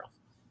Corona Girl.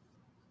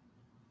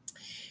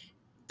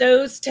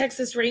 Those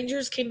Texas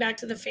Rangers came back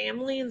to the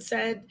family and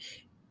said,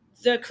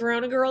 the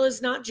Corona Girl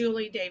is not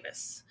Juile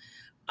Davis.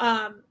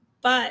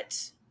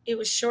 But it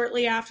was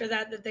shortly after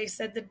that they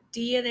said the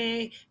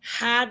DNA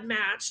had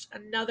matched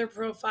another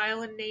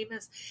profile in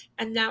NamUs,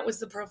 and that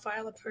was the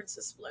profile of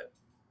Princess Blue.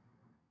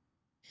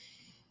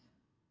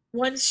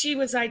 Once she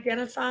was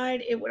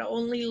identified, it would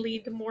only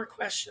lead to more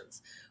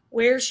questions.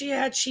 Where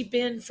had she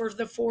been for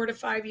the 4 to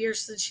 5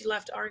 years since she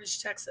left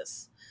Orange,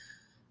 Texas?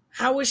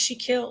 How was she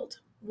killed?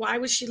 Why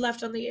was she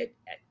left on the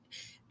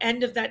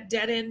end of that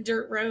dead-end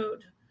dirt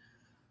road?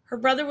 Her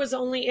brother was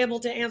only able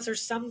to answer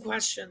some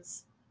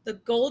questions. The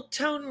gold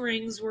tone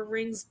rings were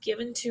rings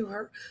given to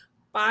her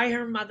by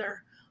her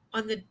mother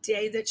on the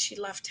day that she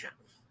left town.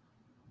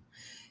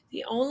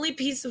 The only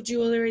piece of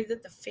jewelry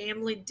that the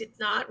family did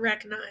not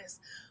recognize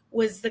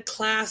was the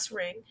class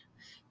ring.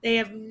 They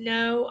have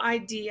no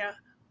idea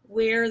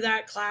where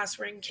that class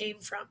ring came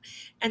from,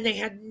 and they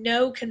had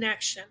no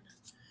connection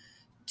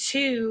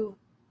to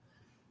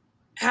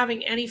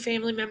having any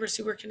family members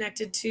who were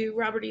connected to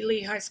Robert E.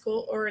 Lee High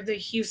School or the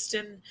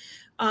Houston,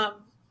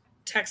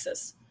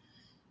 Texas.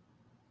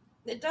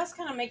 It does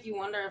kind of make you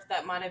wonder if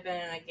that might have been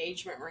an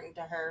engagement ring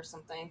to her or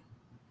something.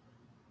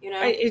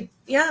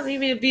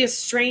 It'd be a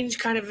strange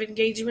kind of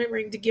engagement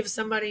ring to give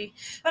somebody.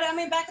 But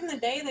back in the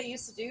day, they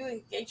used to do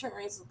engagement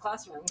rings with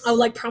class rings. Oh,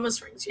 like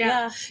promise rings.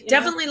 Yeah.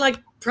 Definitely like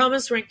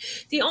promise ring.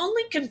 The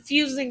only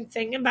confusing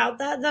thing about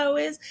that, though,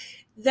 is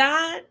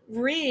that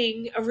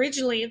ring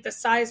originally at the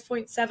size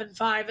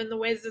 0.75 and the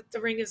way that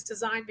the ring is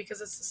designed,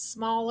 because it's a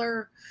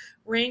smaller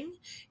ring,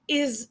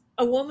 is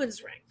a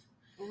woman's ring.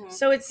 Mm-hmm.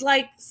 So it's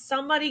like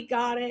somebody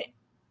got it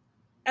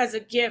as a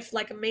gift,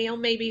 like a male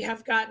maybe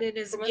have gotten it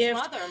as a gift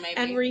mother, maybe,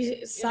 and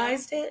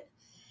resized it.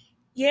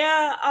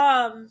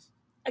 Yeah.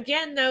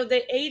 Again, though,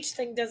 the age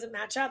thing doesn't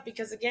match up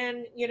because,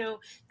 again,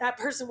 that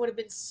person would have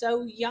been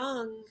so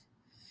young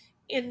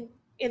in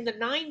the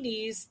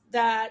 90s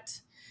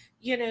that,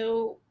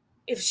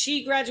 if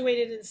she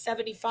graduated in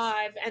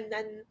 75 and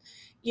then,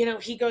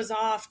 he goes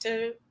off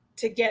to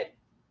get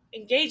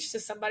engaged to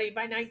somebody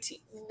by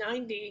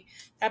 1990,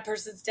 that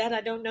person's dead.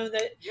 I don't know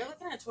that. You're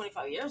looking at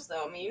 25 years,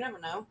 though. You never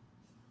know.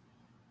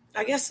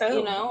 I guess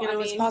so.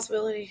 It's a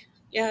possibility.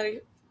 Yeah.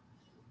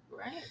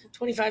 Right.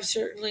 25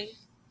 certainly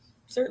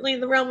in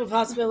the realm of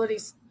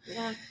possibilities.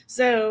 Yeah.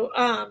 So,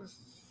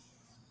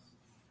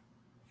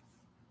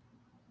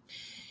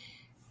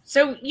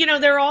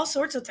 there are all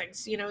sorts of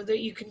things, that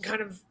you can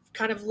kind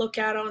of look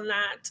at on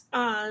that.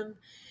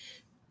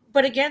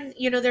 But again,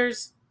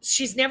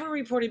 she's never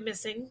reported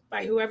missing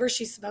by whoever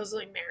she's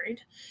supposedly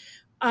married.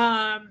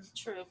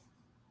 True.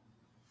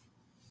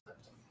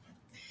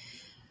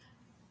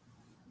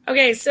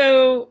 Okay,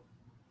 so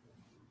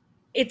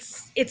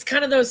it's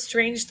kind of those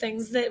strange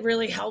things that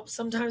really help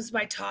sometimes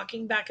by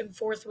talking back and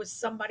forth with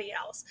somebody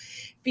else,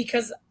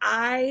 because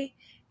I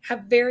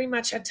have very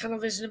much had tunnel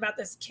vision about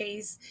this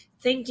case,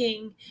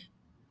 thinking,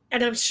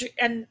 and I'm sure,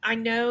 and I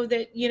know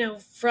that,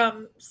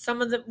 from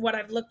some of what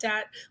I've looked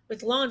at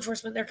with law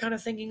enforcement, they're kind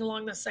of thinking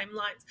along the same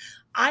lines.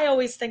 I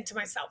always think to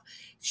myself,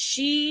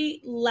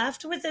 she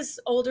left with this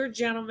older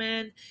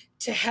gentleman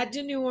to head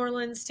to New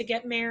Orleans to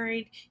get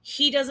married.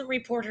 He doesn't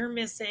report her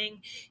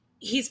missing.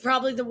 He's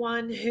probably the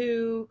one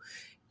who,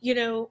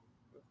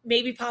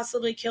 maybe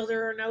possibly killed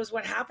her or knows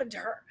what happened to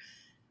her.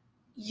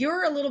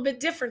 you're a little bit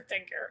different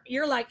thinker.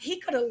 You're like, he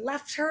could have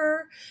left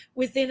her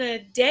within a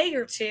day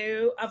or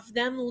two of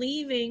them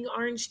leaving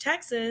Orange,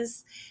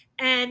 Texas,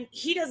 and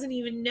he doesn't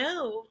even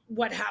know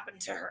what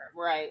happened to her.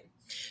 Right.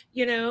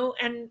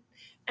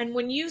 And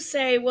when you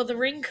say, well, the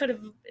ring could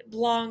have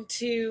belonged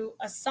to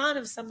a son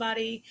of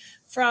somebody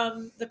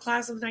from the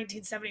class of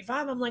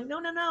 1975, I'm like,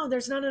 no,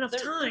 there's not enough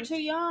time. They're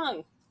too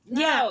young. No,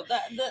 yeah.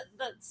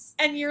 That's...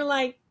 And you're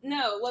like...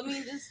 No, let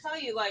me just tell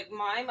you, like,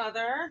 my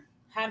mother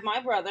had my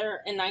brother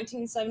in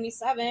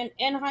 1977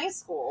 in high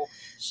school.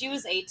 She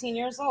was 18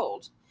 years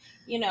old.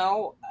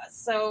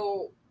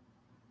 So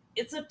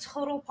it's a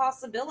total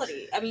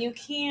possibility. I mean, you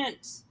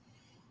can't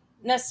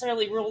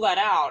necessarily rule that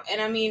out.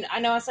 And I mean, I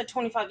know I said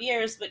 25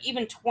 years, but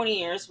even 20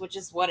 years, which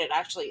is what it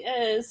actually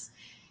is,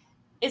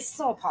 it's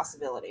still a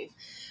possibility.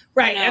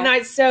 Right. And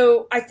I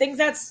think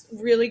that's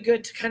really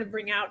good to kind of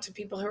bring out to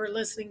people who are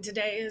listening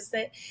today, is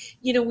that,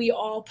 we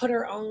all put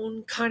our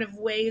own kind of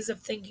ways of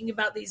thinking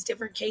about these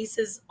different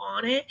cases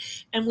on it,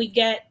 and we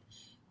get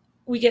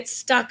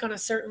stuck on a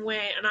certain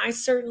way. And I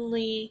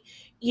certainly,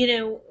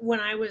 when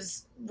I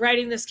was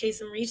writing this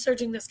case and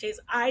researching this case,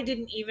 I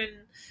didn't even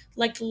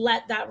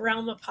let that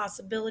realm of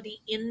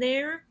possibility in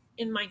there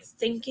in my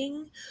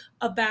thinking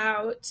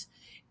about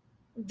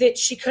that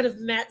she could have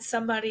met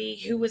somebody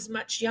who was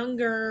much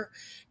younger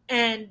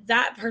and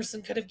that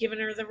person could have given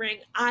her the ring.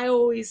 I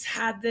always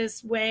had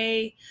this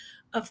way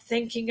of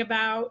thinking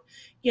about,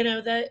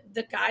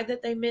 the guy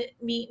that they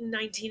meet in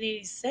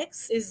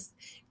 1986 is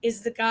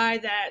the guy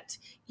that,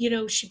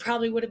 she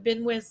probably would have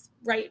been with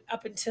right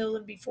up until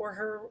and before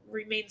her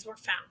remains were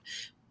found.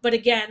 But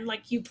again,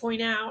 like you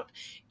point out,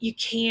 you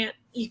can't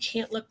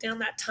look down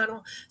that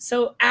tunnel.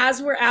 So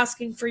as we're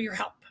asking for your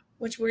help,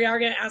 which we are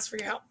going to ask for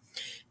your help,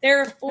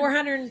 there are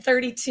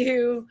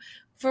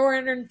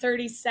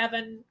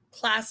 437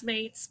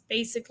 classmates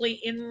basically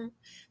in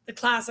the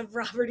class of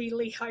Robert E.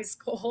 Lee High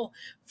School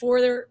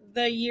for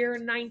the year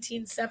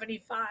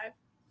 1975.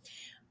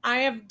 I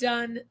have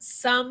done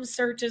some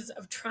searches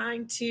of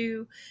trying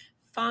to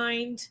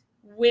find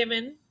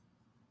women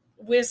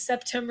with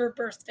September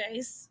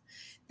birthdays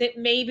that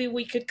maybe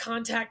we could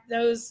contact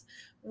those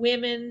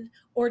women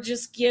or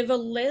just give a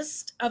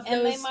list of those.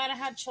 And they might have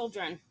had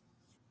children.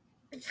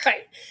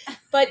 Right.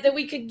 But that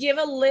we could give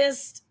a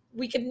list,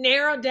 we could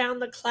narrow down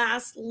the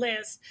class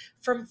list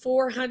from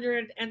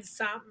 400 and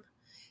some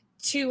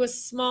to a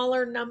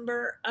smaller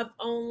number of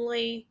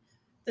only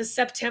the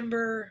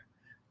September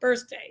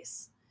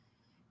birthdays.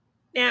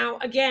 Now,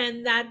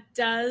 again, that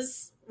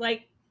does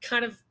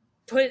kind of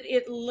put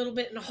it a little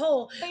bit in a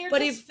hole.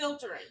 But just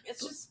filtering.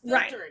 It's just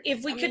filtering. Right.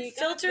 If we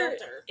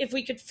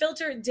could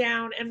filter it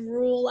down and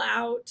rule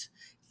out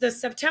the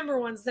September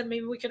ones, then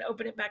maybe we could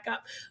open it back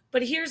up.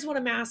 But here's what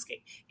I'm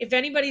asking. If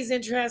anybody's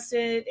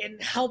interested in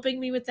helping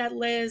me with that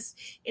list,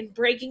 in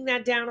breaking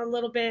that down a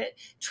little bit,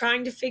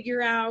 trying to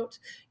figure out,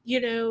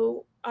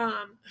 who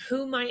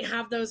might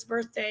have those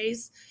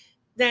birthdays,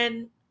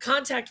 then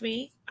contact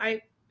me.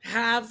 I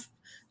have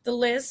the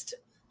list.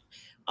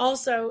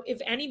 Also, if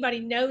anybody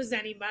knows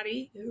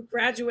anybody who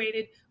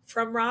graduated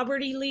from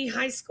Robert E. Lee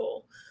High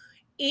School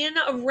in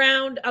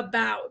around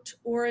about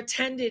or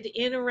attended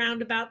in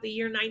around about the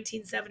year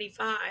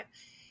 1975,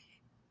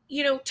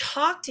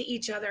 talk to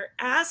each other,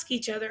 ask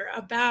each other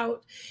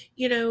about,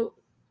 who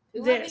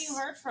have you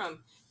heard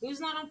from?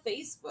 Who's not on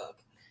Facebook?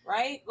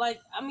 Right?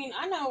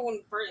 I know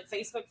when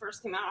Facebook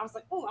first came out, I was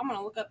like, oh, I'm going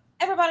to look up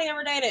everybody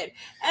ever dated,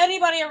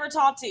 anybody ever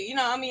talked to,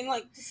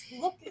 just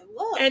look.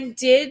 And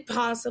did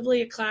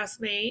possibly a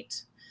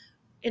classmate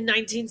in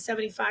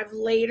 1975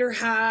 later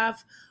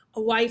have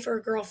a wife or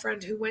a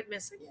girlfriend who went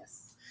missing?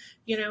 Yes.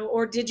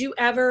 Or did you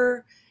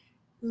ever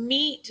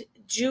meet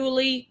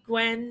Juile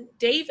Gwenn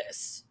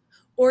Davis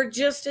or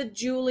just a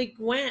Juile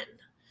Gwenn?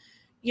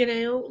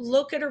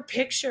 Look at her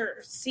picture,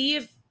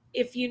 see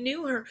if you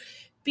knew her,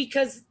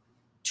 because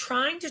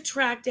trying to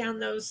track down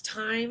those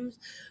times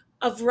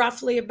of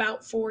roughly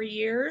about 4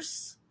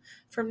 years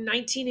from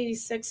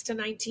 1986 to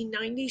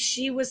 1990,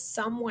 she was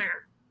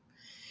somewhere.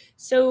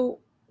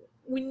 So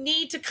we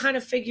need to kind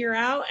of figure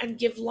out and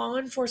give law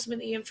enforcement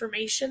the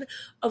information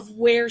of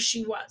where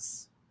she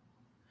was.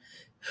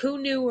 Who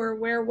knew her?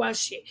 Where was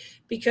she?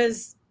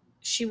 Because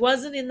she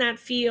wasn't in that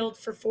field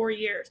for 4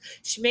 years.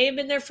 She may have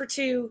been there for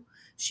 2.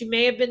 She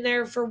may have been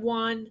there for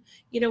 1.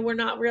 We're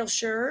not real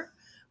sure.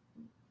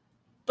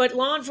 But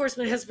law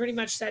enforcement has pretty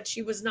much said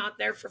she was not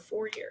there for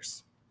 4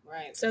 years.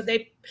 Right. So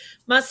they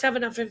must have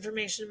enough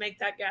information to make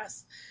that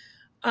guess.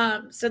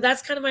 So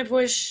that's kind of my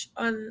push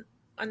on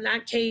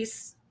that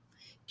case.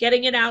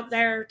 Getting it out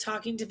there,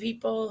 talking to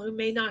people who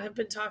may not have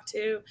been talked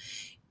to.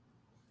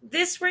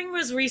 This ring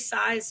was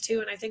resized too,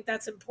 and I think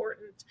that's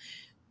important.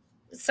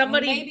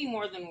 Maybe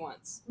more than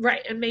once.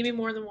 Right, and maybe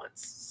more than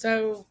once.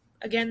 So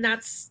again,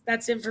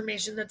 that's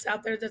information that's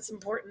out there that's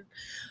important.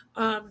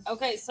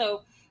 Okay,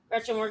 so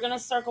Gretchen, we're going to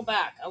circle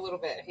back a little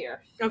bit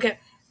here. Okay,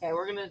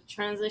 we're going to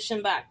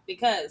transition back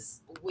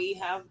because we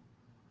have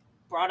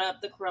brought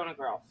up the Corona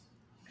girl.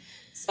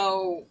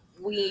 So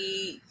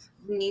we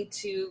need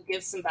to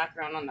give some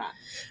background on that.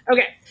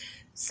 Okay,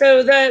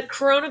 So the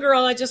Corona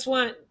girl,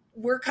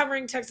 we're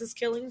covering Texas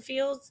killing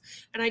fields,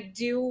 and I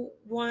do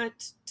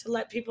want to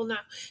let people know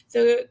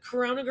the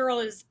Corona girl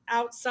is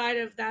outside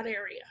of that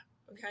area.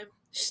 Okay.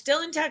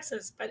 Still in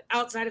Texas, but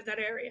outside of that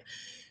area.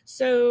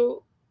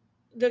 So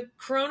the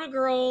Corona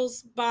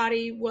girl's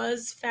body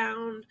was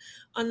found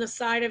on the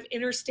side of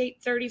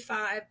Interstate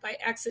 35 by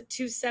exit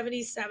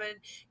 277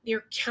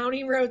 near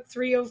County Road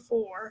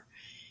 304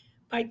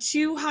 by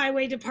two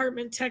Highway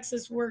Department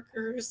Texas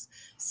workers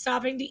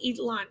stopping to eat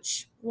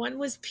lunch. One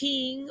was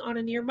peeing on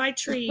a nearby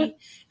tree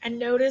and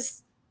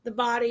noticed the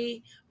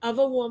body of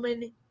a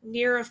woman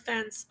near a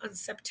fence on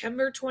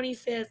September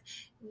 25th,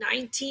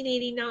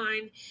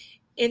 1989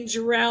 in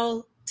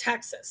Jarrell,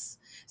 Texas.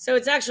 So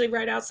it's actually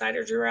right outside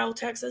of Jarrell,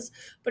 Texas.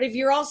 But if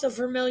you're also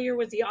familiar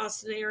with the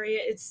Austin area,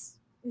 it's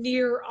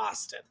near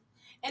Austin.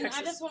 And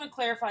Texas. I just want to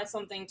clarify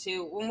something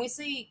too. When we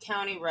see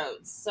county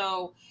roads,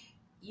 so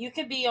you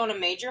could be on a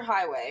major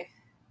highway,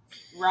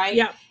 right?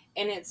 Yeah.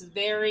 And it's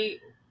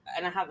very,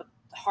 and I have a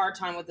hard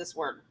time with this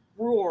word,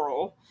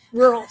 rural.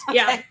 Rural,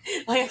 yeah.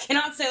 Like I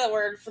cannot say that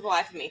word for the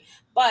life of me.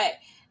 But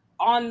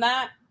on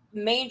that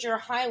major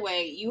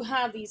highway, you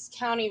have these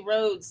county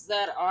roads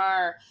that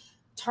are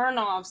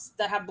turnoffs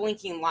that have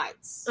blinking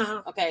lights.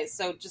 Uh-huh. Okay,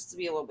 so just to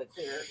be a little bit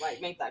clearer,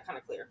 like make that kind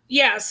of clear.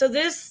 Yeah, so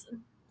this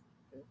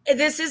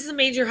is the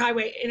major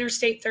highway,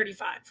 Interstate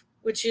 35,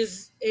 which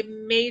is a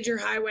major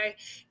highway,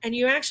 and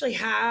you actually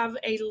have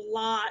a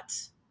lot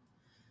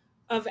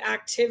of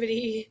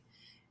activity.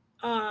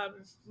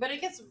 But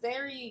it gets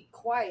very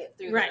quiet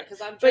through right. there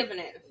because I've driven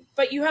it.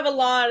 But you have a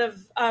lot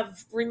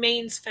of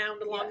remains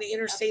found along the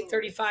Interstate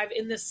absolutely. 35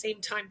 in this same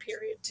time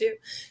period too.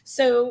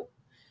 So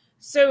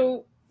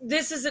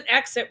this is an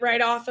exit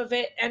right off of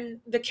it, and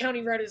the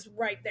county road is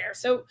right there.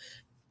 So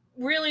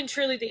really and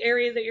truly the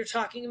area that you're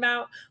talking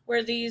about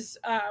where these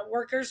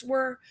workers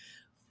were,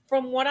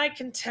 from what I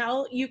can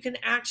tell, you can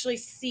actually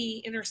see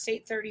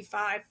Interstate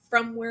 35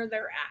 from where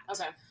they're at.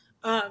 Okay.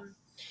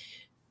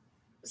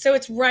 So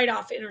it's right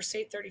off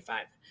Interstate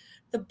 35.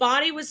 The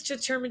body was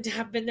determined to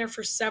have been there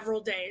for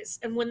several days.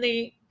 And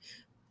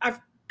I've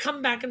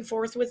come back and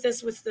forth with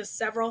the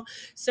several.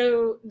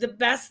 So the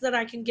best that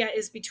I can get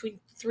is between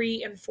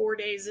 3 and 4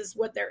 days is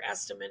what their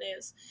estimate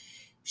is.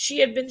 She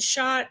had been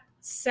shot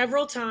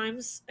several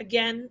times.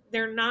 Again,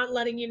 they're not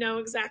letting you know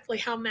exactly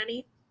how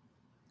many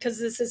because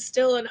this is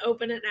still an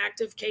open and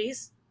active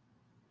case.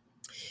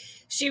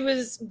 She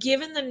was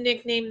given the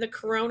nickname the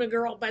Corona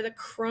Girl by the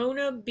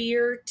Corona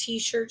beer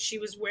t-shirt she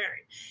was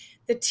wearing.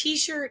 The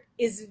t-shirt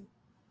is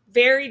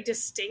very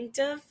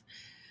distinctive.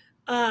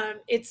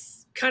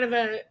 It's kind of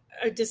a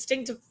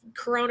distinctive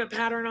Corona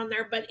pattern on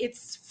there, but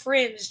it's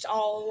fringed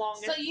all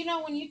along. So,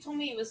 when you told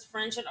me it was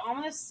fringed, it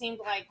almost seemed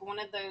like one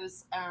of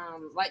those,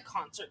 like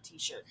concert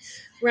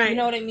t-shirts. Right. You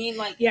know what I mean?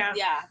 Like, yeah,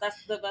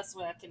 that's the best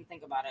way I can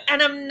think about it.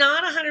 And I'm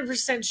not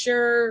 100%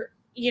 sure,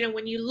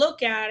 when you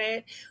look at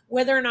it,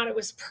 whether or not it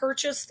was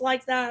purchased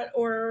like that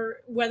or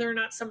whether or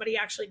not somebody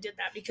actually did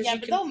that. Because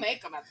they'll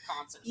make them at the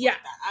concerts like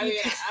that. I mean,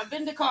 I've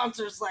been to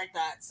concerts like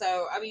that.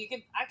 So, I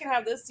mean, I could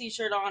have this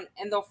t-shirt on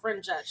and they'll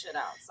fringe that shit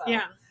out. So.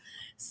 Yeah.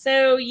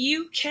 So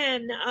you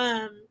can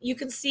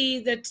see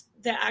the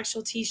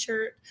actual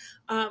t-shirt.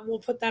 We'll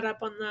put that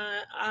up on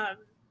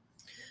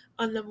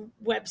the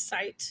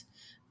website,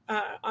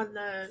 on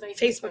the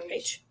Facebook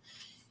page.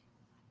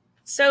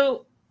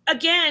 So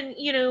again,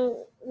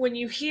 when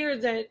you hear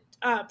that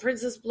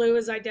Princess Blue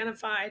is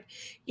identified,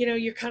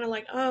 you're kind of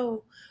like,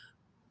 oh,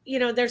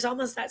 there's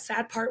almost that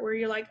sad part where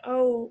you're like,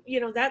 oh,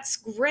 that's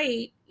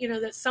great,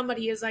 that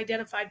somebody is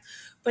identified.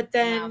 But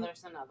then now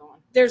there's another one.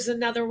 There's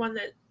another one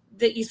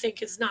that you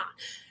think is not.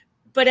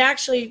 But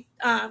actually,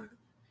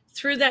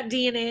 through that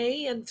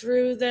DNA and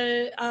through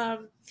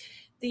the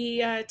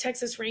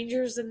Texas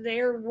Rangers and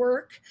their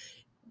work,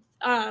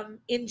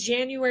 in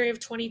January of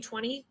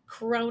 2020,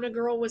 Corona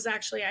Girl was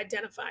actually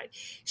identified.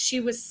 She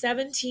was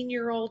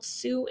 17-year-old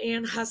Sue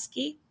Ann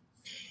Huskey.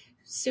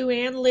 Sue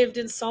Ann lived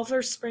in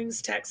Sulphur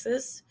Springs,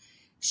 Texas.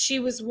 She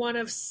was one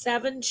of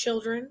 7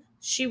 children.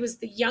 She was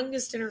the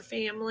youngest in her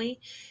family.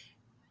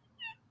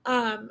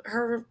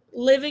 Her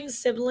living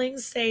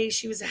siblings say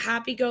she was a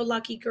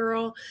happy-go-lucky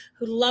girl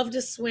who loved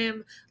to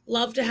swim,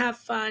 loved to have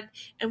fun,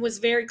 and was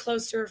very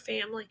close to her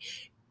family.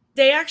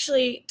 They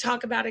actually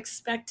talk about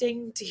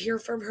expecting to hear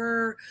from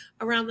her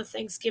around the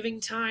Thanksgiving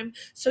time.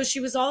 So she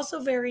was also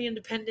very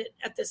independent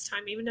at this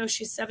time. Even though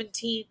she's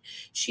 17,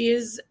 she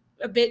is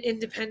a bit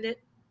independent.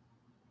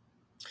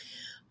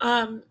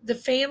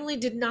 The family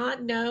did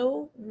not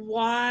know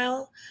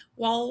why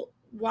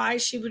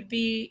she would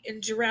be in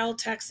Jarrell,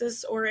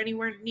 Texas, or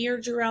anywhere near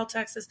Jarrell,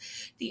 Texas.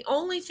 The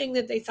only thing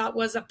that they thought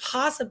was a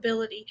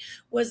possibility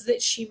was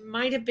that she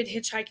might have been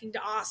hitchhiking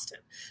to Austin.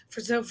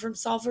 From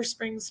Sulphur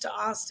Springs to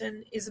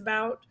Austin is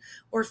about,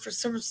 or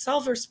from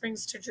Sulphur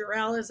Springs to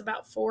Jarrell is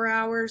about 4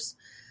 hours.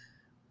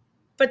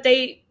 But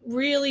they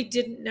really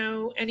didn't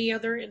know any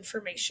other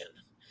information.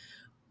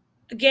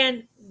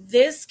 Again,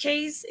 this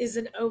case is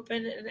an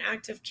open and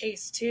active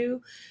case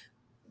too,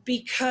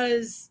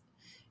 because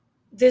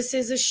this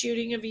is a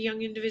shooting of a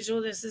young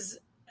individual. This is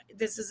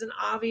this is an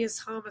obvious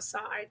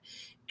homicide.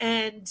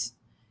 And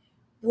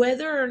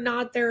whether or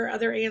not there are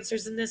other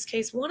answers in this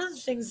case, one of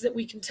the things that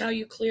we can tell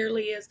you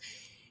clearly is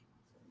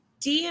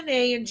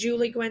DNA in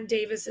Juile Gwenn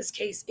Davis's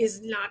case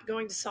is not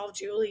going to solve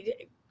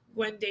Juile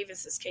Gwenn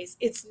Davis's case.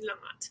 It's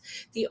not.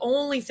 The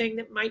only thing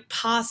that might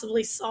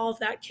possibly solve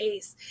that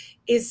case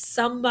is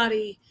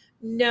somebody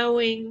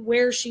knowing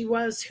where she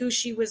was, who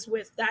she was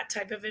with, that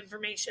type of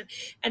information,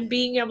 and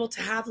being able to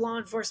have law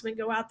enforcement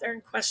go out there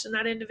and question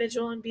that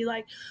individual and be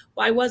like,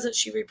 why wasn't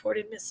she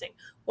reported missing?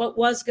 What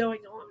was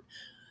going on?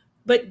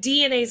 But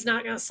DNA is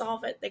not going to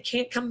solve it. They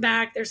can't come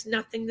back. There's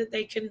nothing that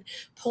they can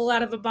pull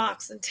out of a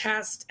box and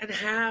test and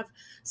have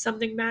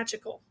something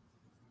magical.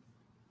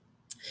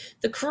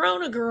 The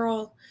Corona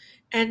girl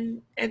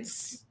and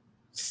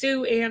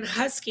Sue Ann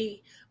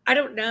Huskey, I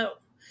don't know.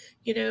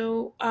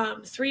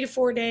 3 to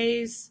 4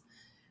 days,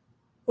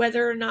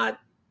 whether or not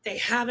they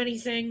have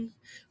anything.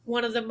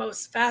 One of the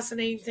most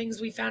fascinating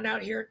things we found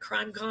out here at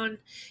CrimeCon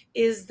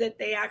is that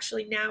they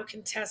actually now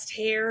can test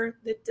hair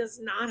that does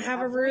not have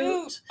a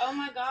root. Oh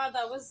my God,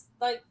 that was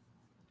like...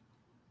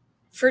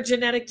 for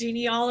genetic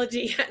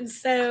genealogy. And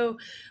so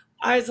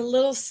I was a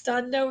little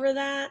stunned over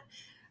that.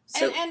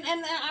 So,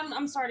 and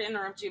I'm sorry to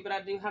interrupt you, but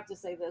I do have to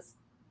say this.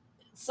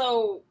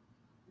 So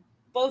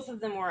both of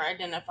them were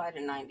identified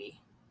in 90.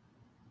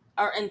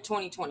 Or in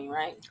 2020,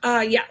 right?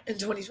 Yeah, in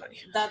 2020.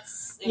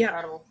 That's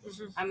incredible. Yeah.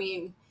 Mm-hmm. I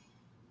mean,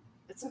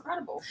 it's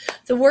incredible.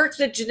 The work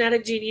that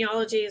genetic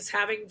genealogy is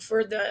having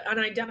for the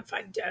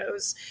unidentified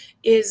does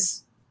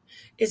is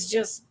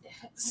just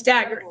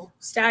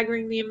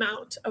staggering the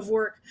amount of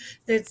work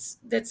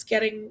that's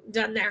getting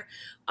done there.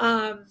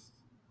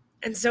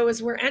 And so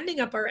as we're ending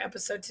up our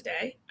episode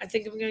today, I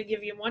think I'm going to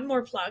give you one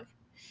more plug.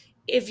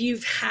 If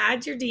you've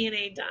had your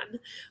DNA done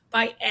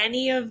by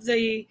any of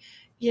the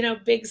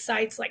big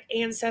sites like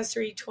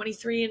Ancestry,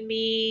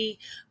 23andMe,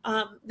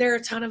 there are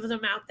a ton of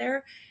them out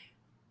there.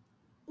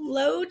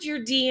 Load your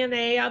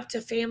DNA up to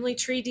Family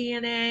Tree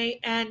DNA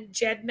and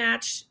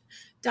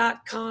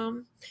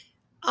gedmatch.com.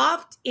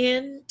 Opt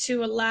in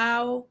to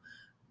allow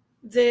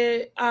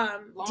the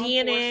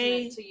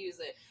DNA to use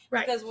it.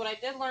 Right. Because what I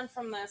did learn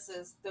from this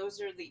is those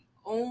are the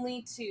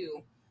only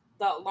two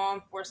that law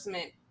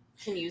enforcement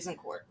can use in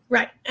court.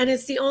 Right. And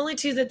it's the only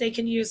two that they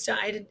can use to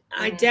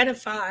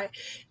identify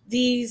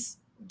these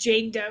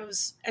Jane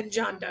Does and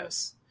John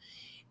Does.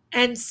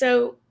 And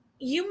so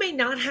you may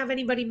not have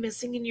anybody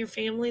missing in your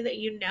family that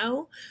you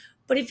know,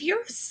 but if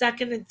you're a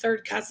second and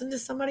third cousin to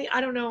somebody,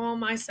 I don't know all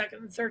my second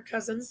and third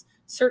cousins,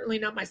 certainly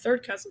not my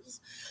third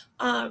cousins,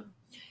 but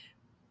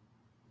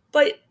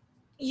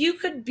you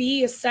could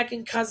be a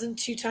second cousin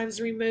 2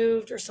 times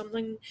removed or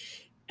something,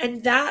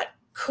 and that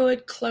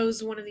could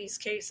close one of these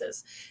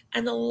cases.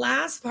 And the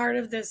last part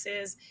of this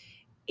is,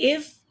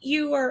 if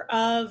you are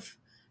of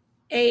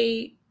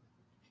a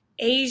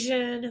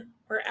Asian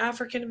or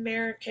African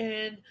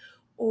American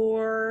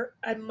or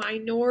a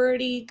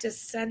minority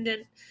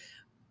descendant,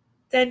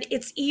 then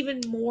it's even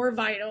more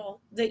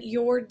vital that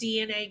your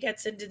DNA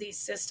gets into these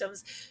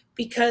systems,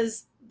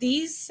 because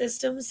these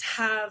systems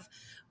have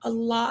a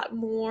lot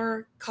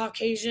more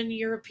Caucasian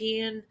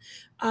European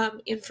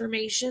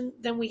information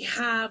than we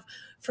have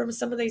from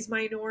some of these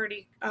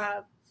minority.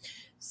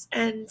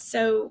 And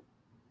so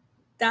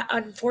that,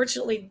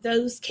 unfortunately,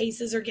 those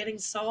cases are getting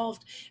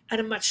solved at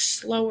a much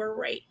slower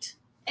rate.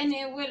 And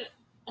it would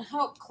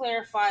help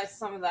clarify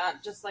some of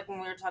that, just like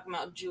when we were talking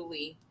about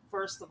Julie,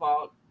 first of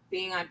all,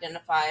 being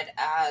identified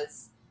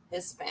as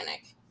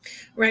Hispanic.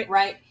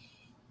 Right?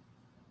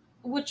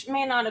 Which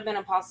may not have been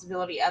a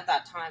possibility at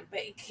that time, but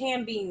it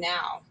can be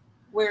now,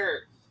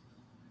 where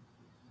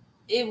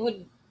it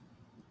would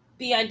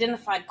be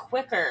identified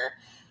quicker,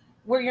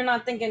 where you're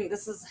not thinking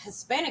this is a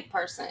Hispanic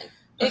person.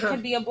 It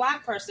could be a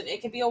black person.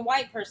 It could be a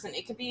white person.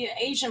 It could be an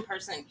Asian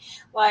person.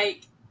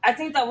 Like, I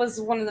think that was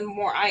one of the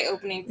more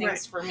eye-opening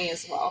things for me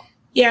as well.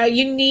 Yeah,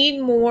 you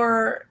need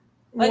more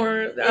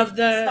of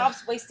the...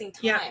 stops wasting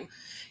time.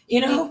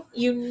 Yeah.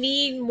 You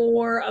need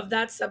more of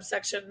that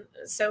subsection.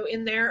 So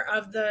in there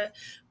of the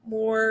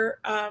more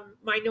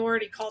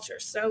minority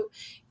cultures. So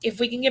if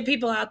we can get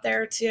people out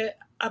there to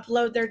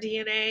upload their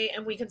DNA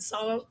and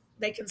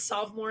they can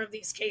solve more of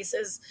these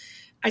cases,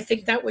 I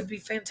think that would be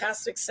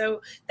fantastic.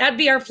 So that'd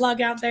be our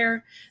plug out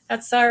there.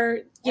 That's our,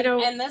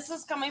 And this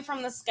is coming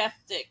from the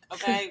skeptic,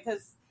 okay?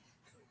 Because,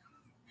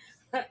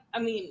 I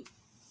mean,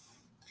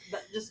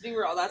 just be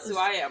real. That's who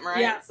I am,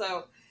 right? Yeah.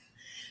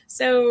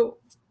 So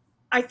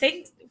I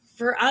think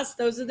for us,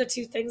 those are the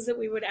 2 things that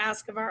we would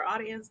ask of our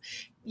audience.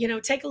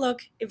 Take a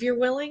look. If you're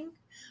willing,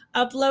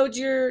 upload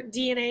your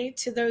DNA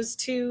to those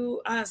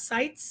 2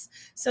 sites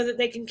so that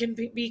they can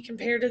be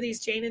compared to these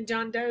Jane and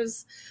John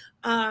Does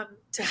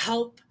to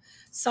help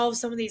solve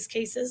some of these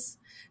cases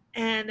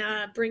and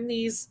bring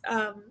these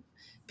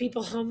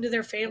people home to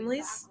their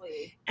families.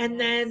 Exactly. And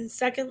then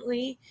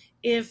secondly,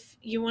 if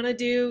you want to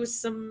do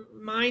some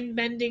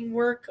mind-bending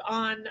work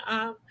on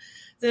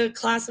the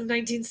class of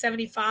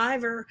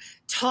 1975 or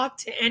talk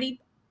to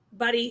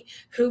anybody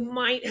who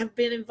might have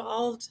been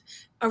involved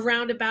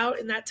around about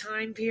in that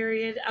time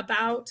period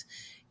about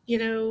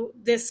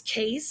this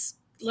case.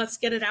 Let's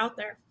get it out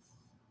there.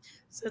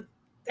 So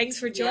thanks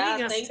for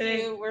joining us today.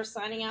 Thank you. We're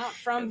signing out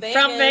from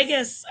Vegas. From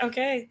Vegas.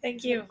 Okay,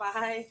 thank you.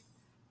 Bye.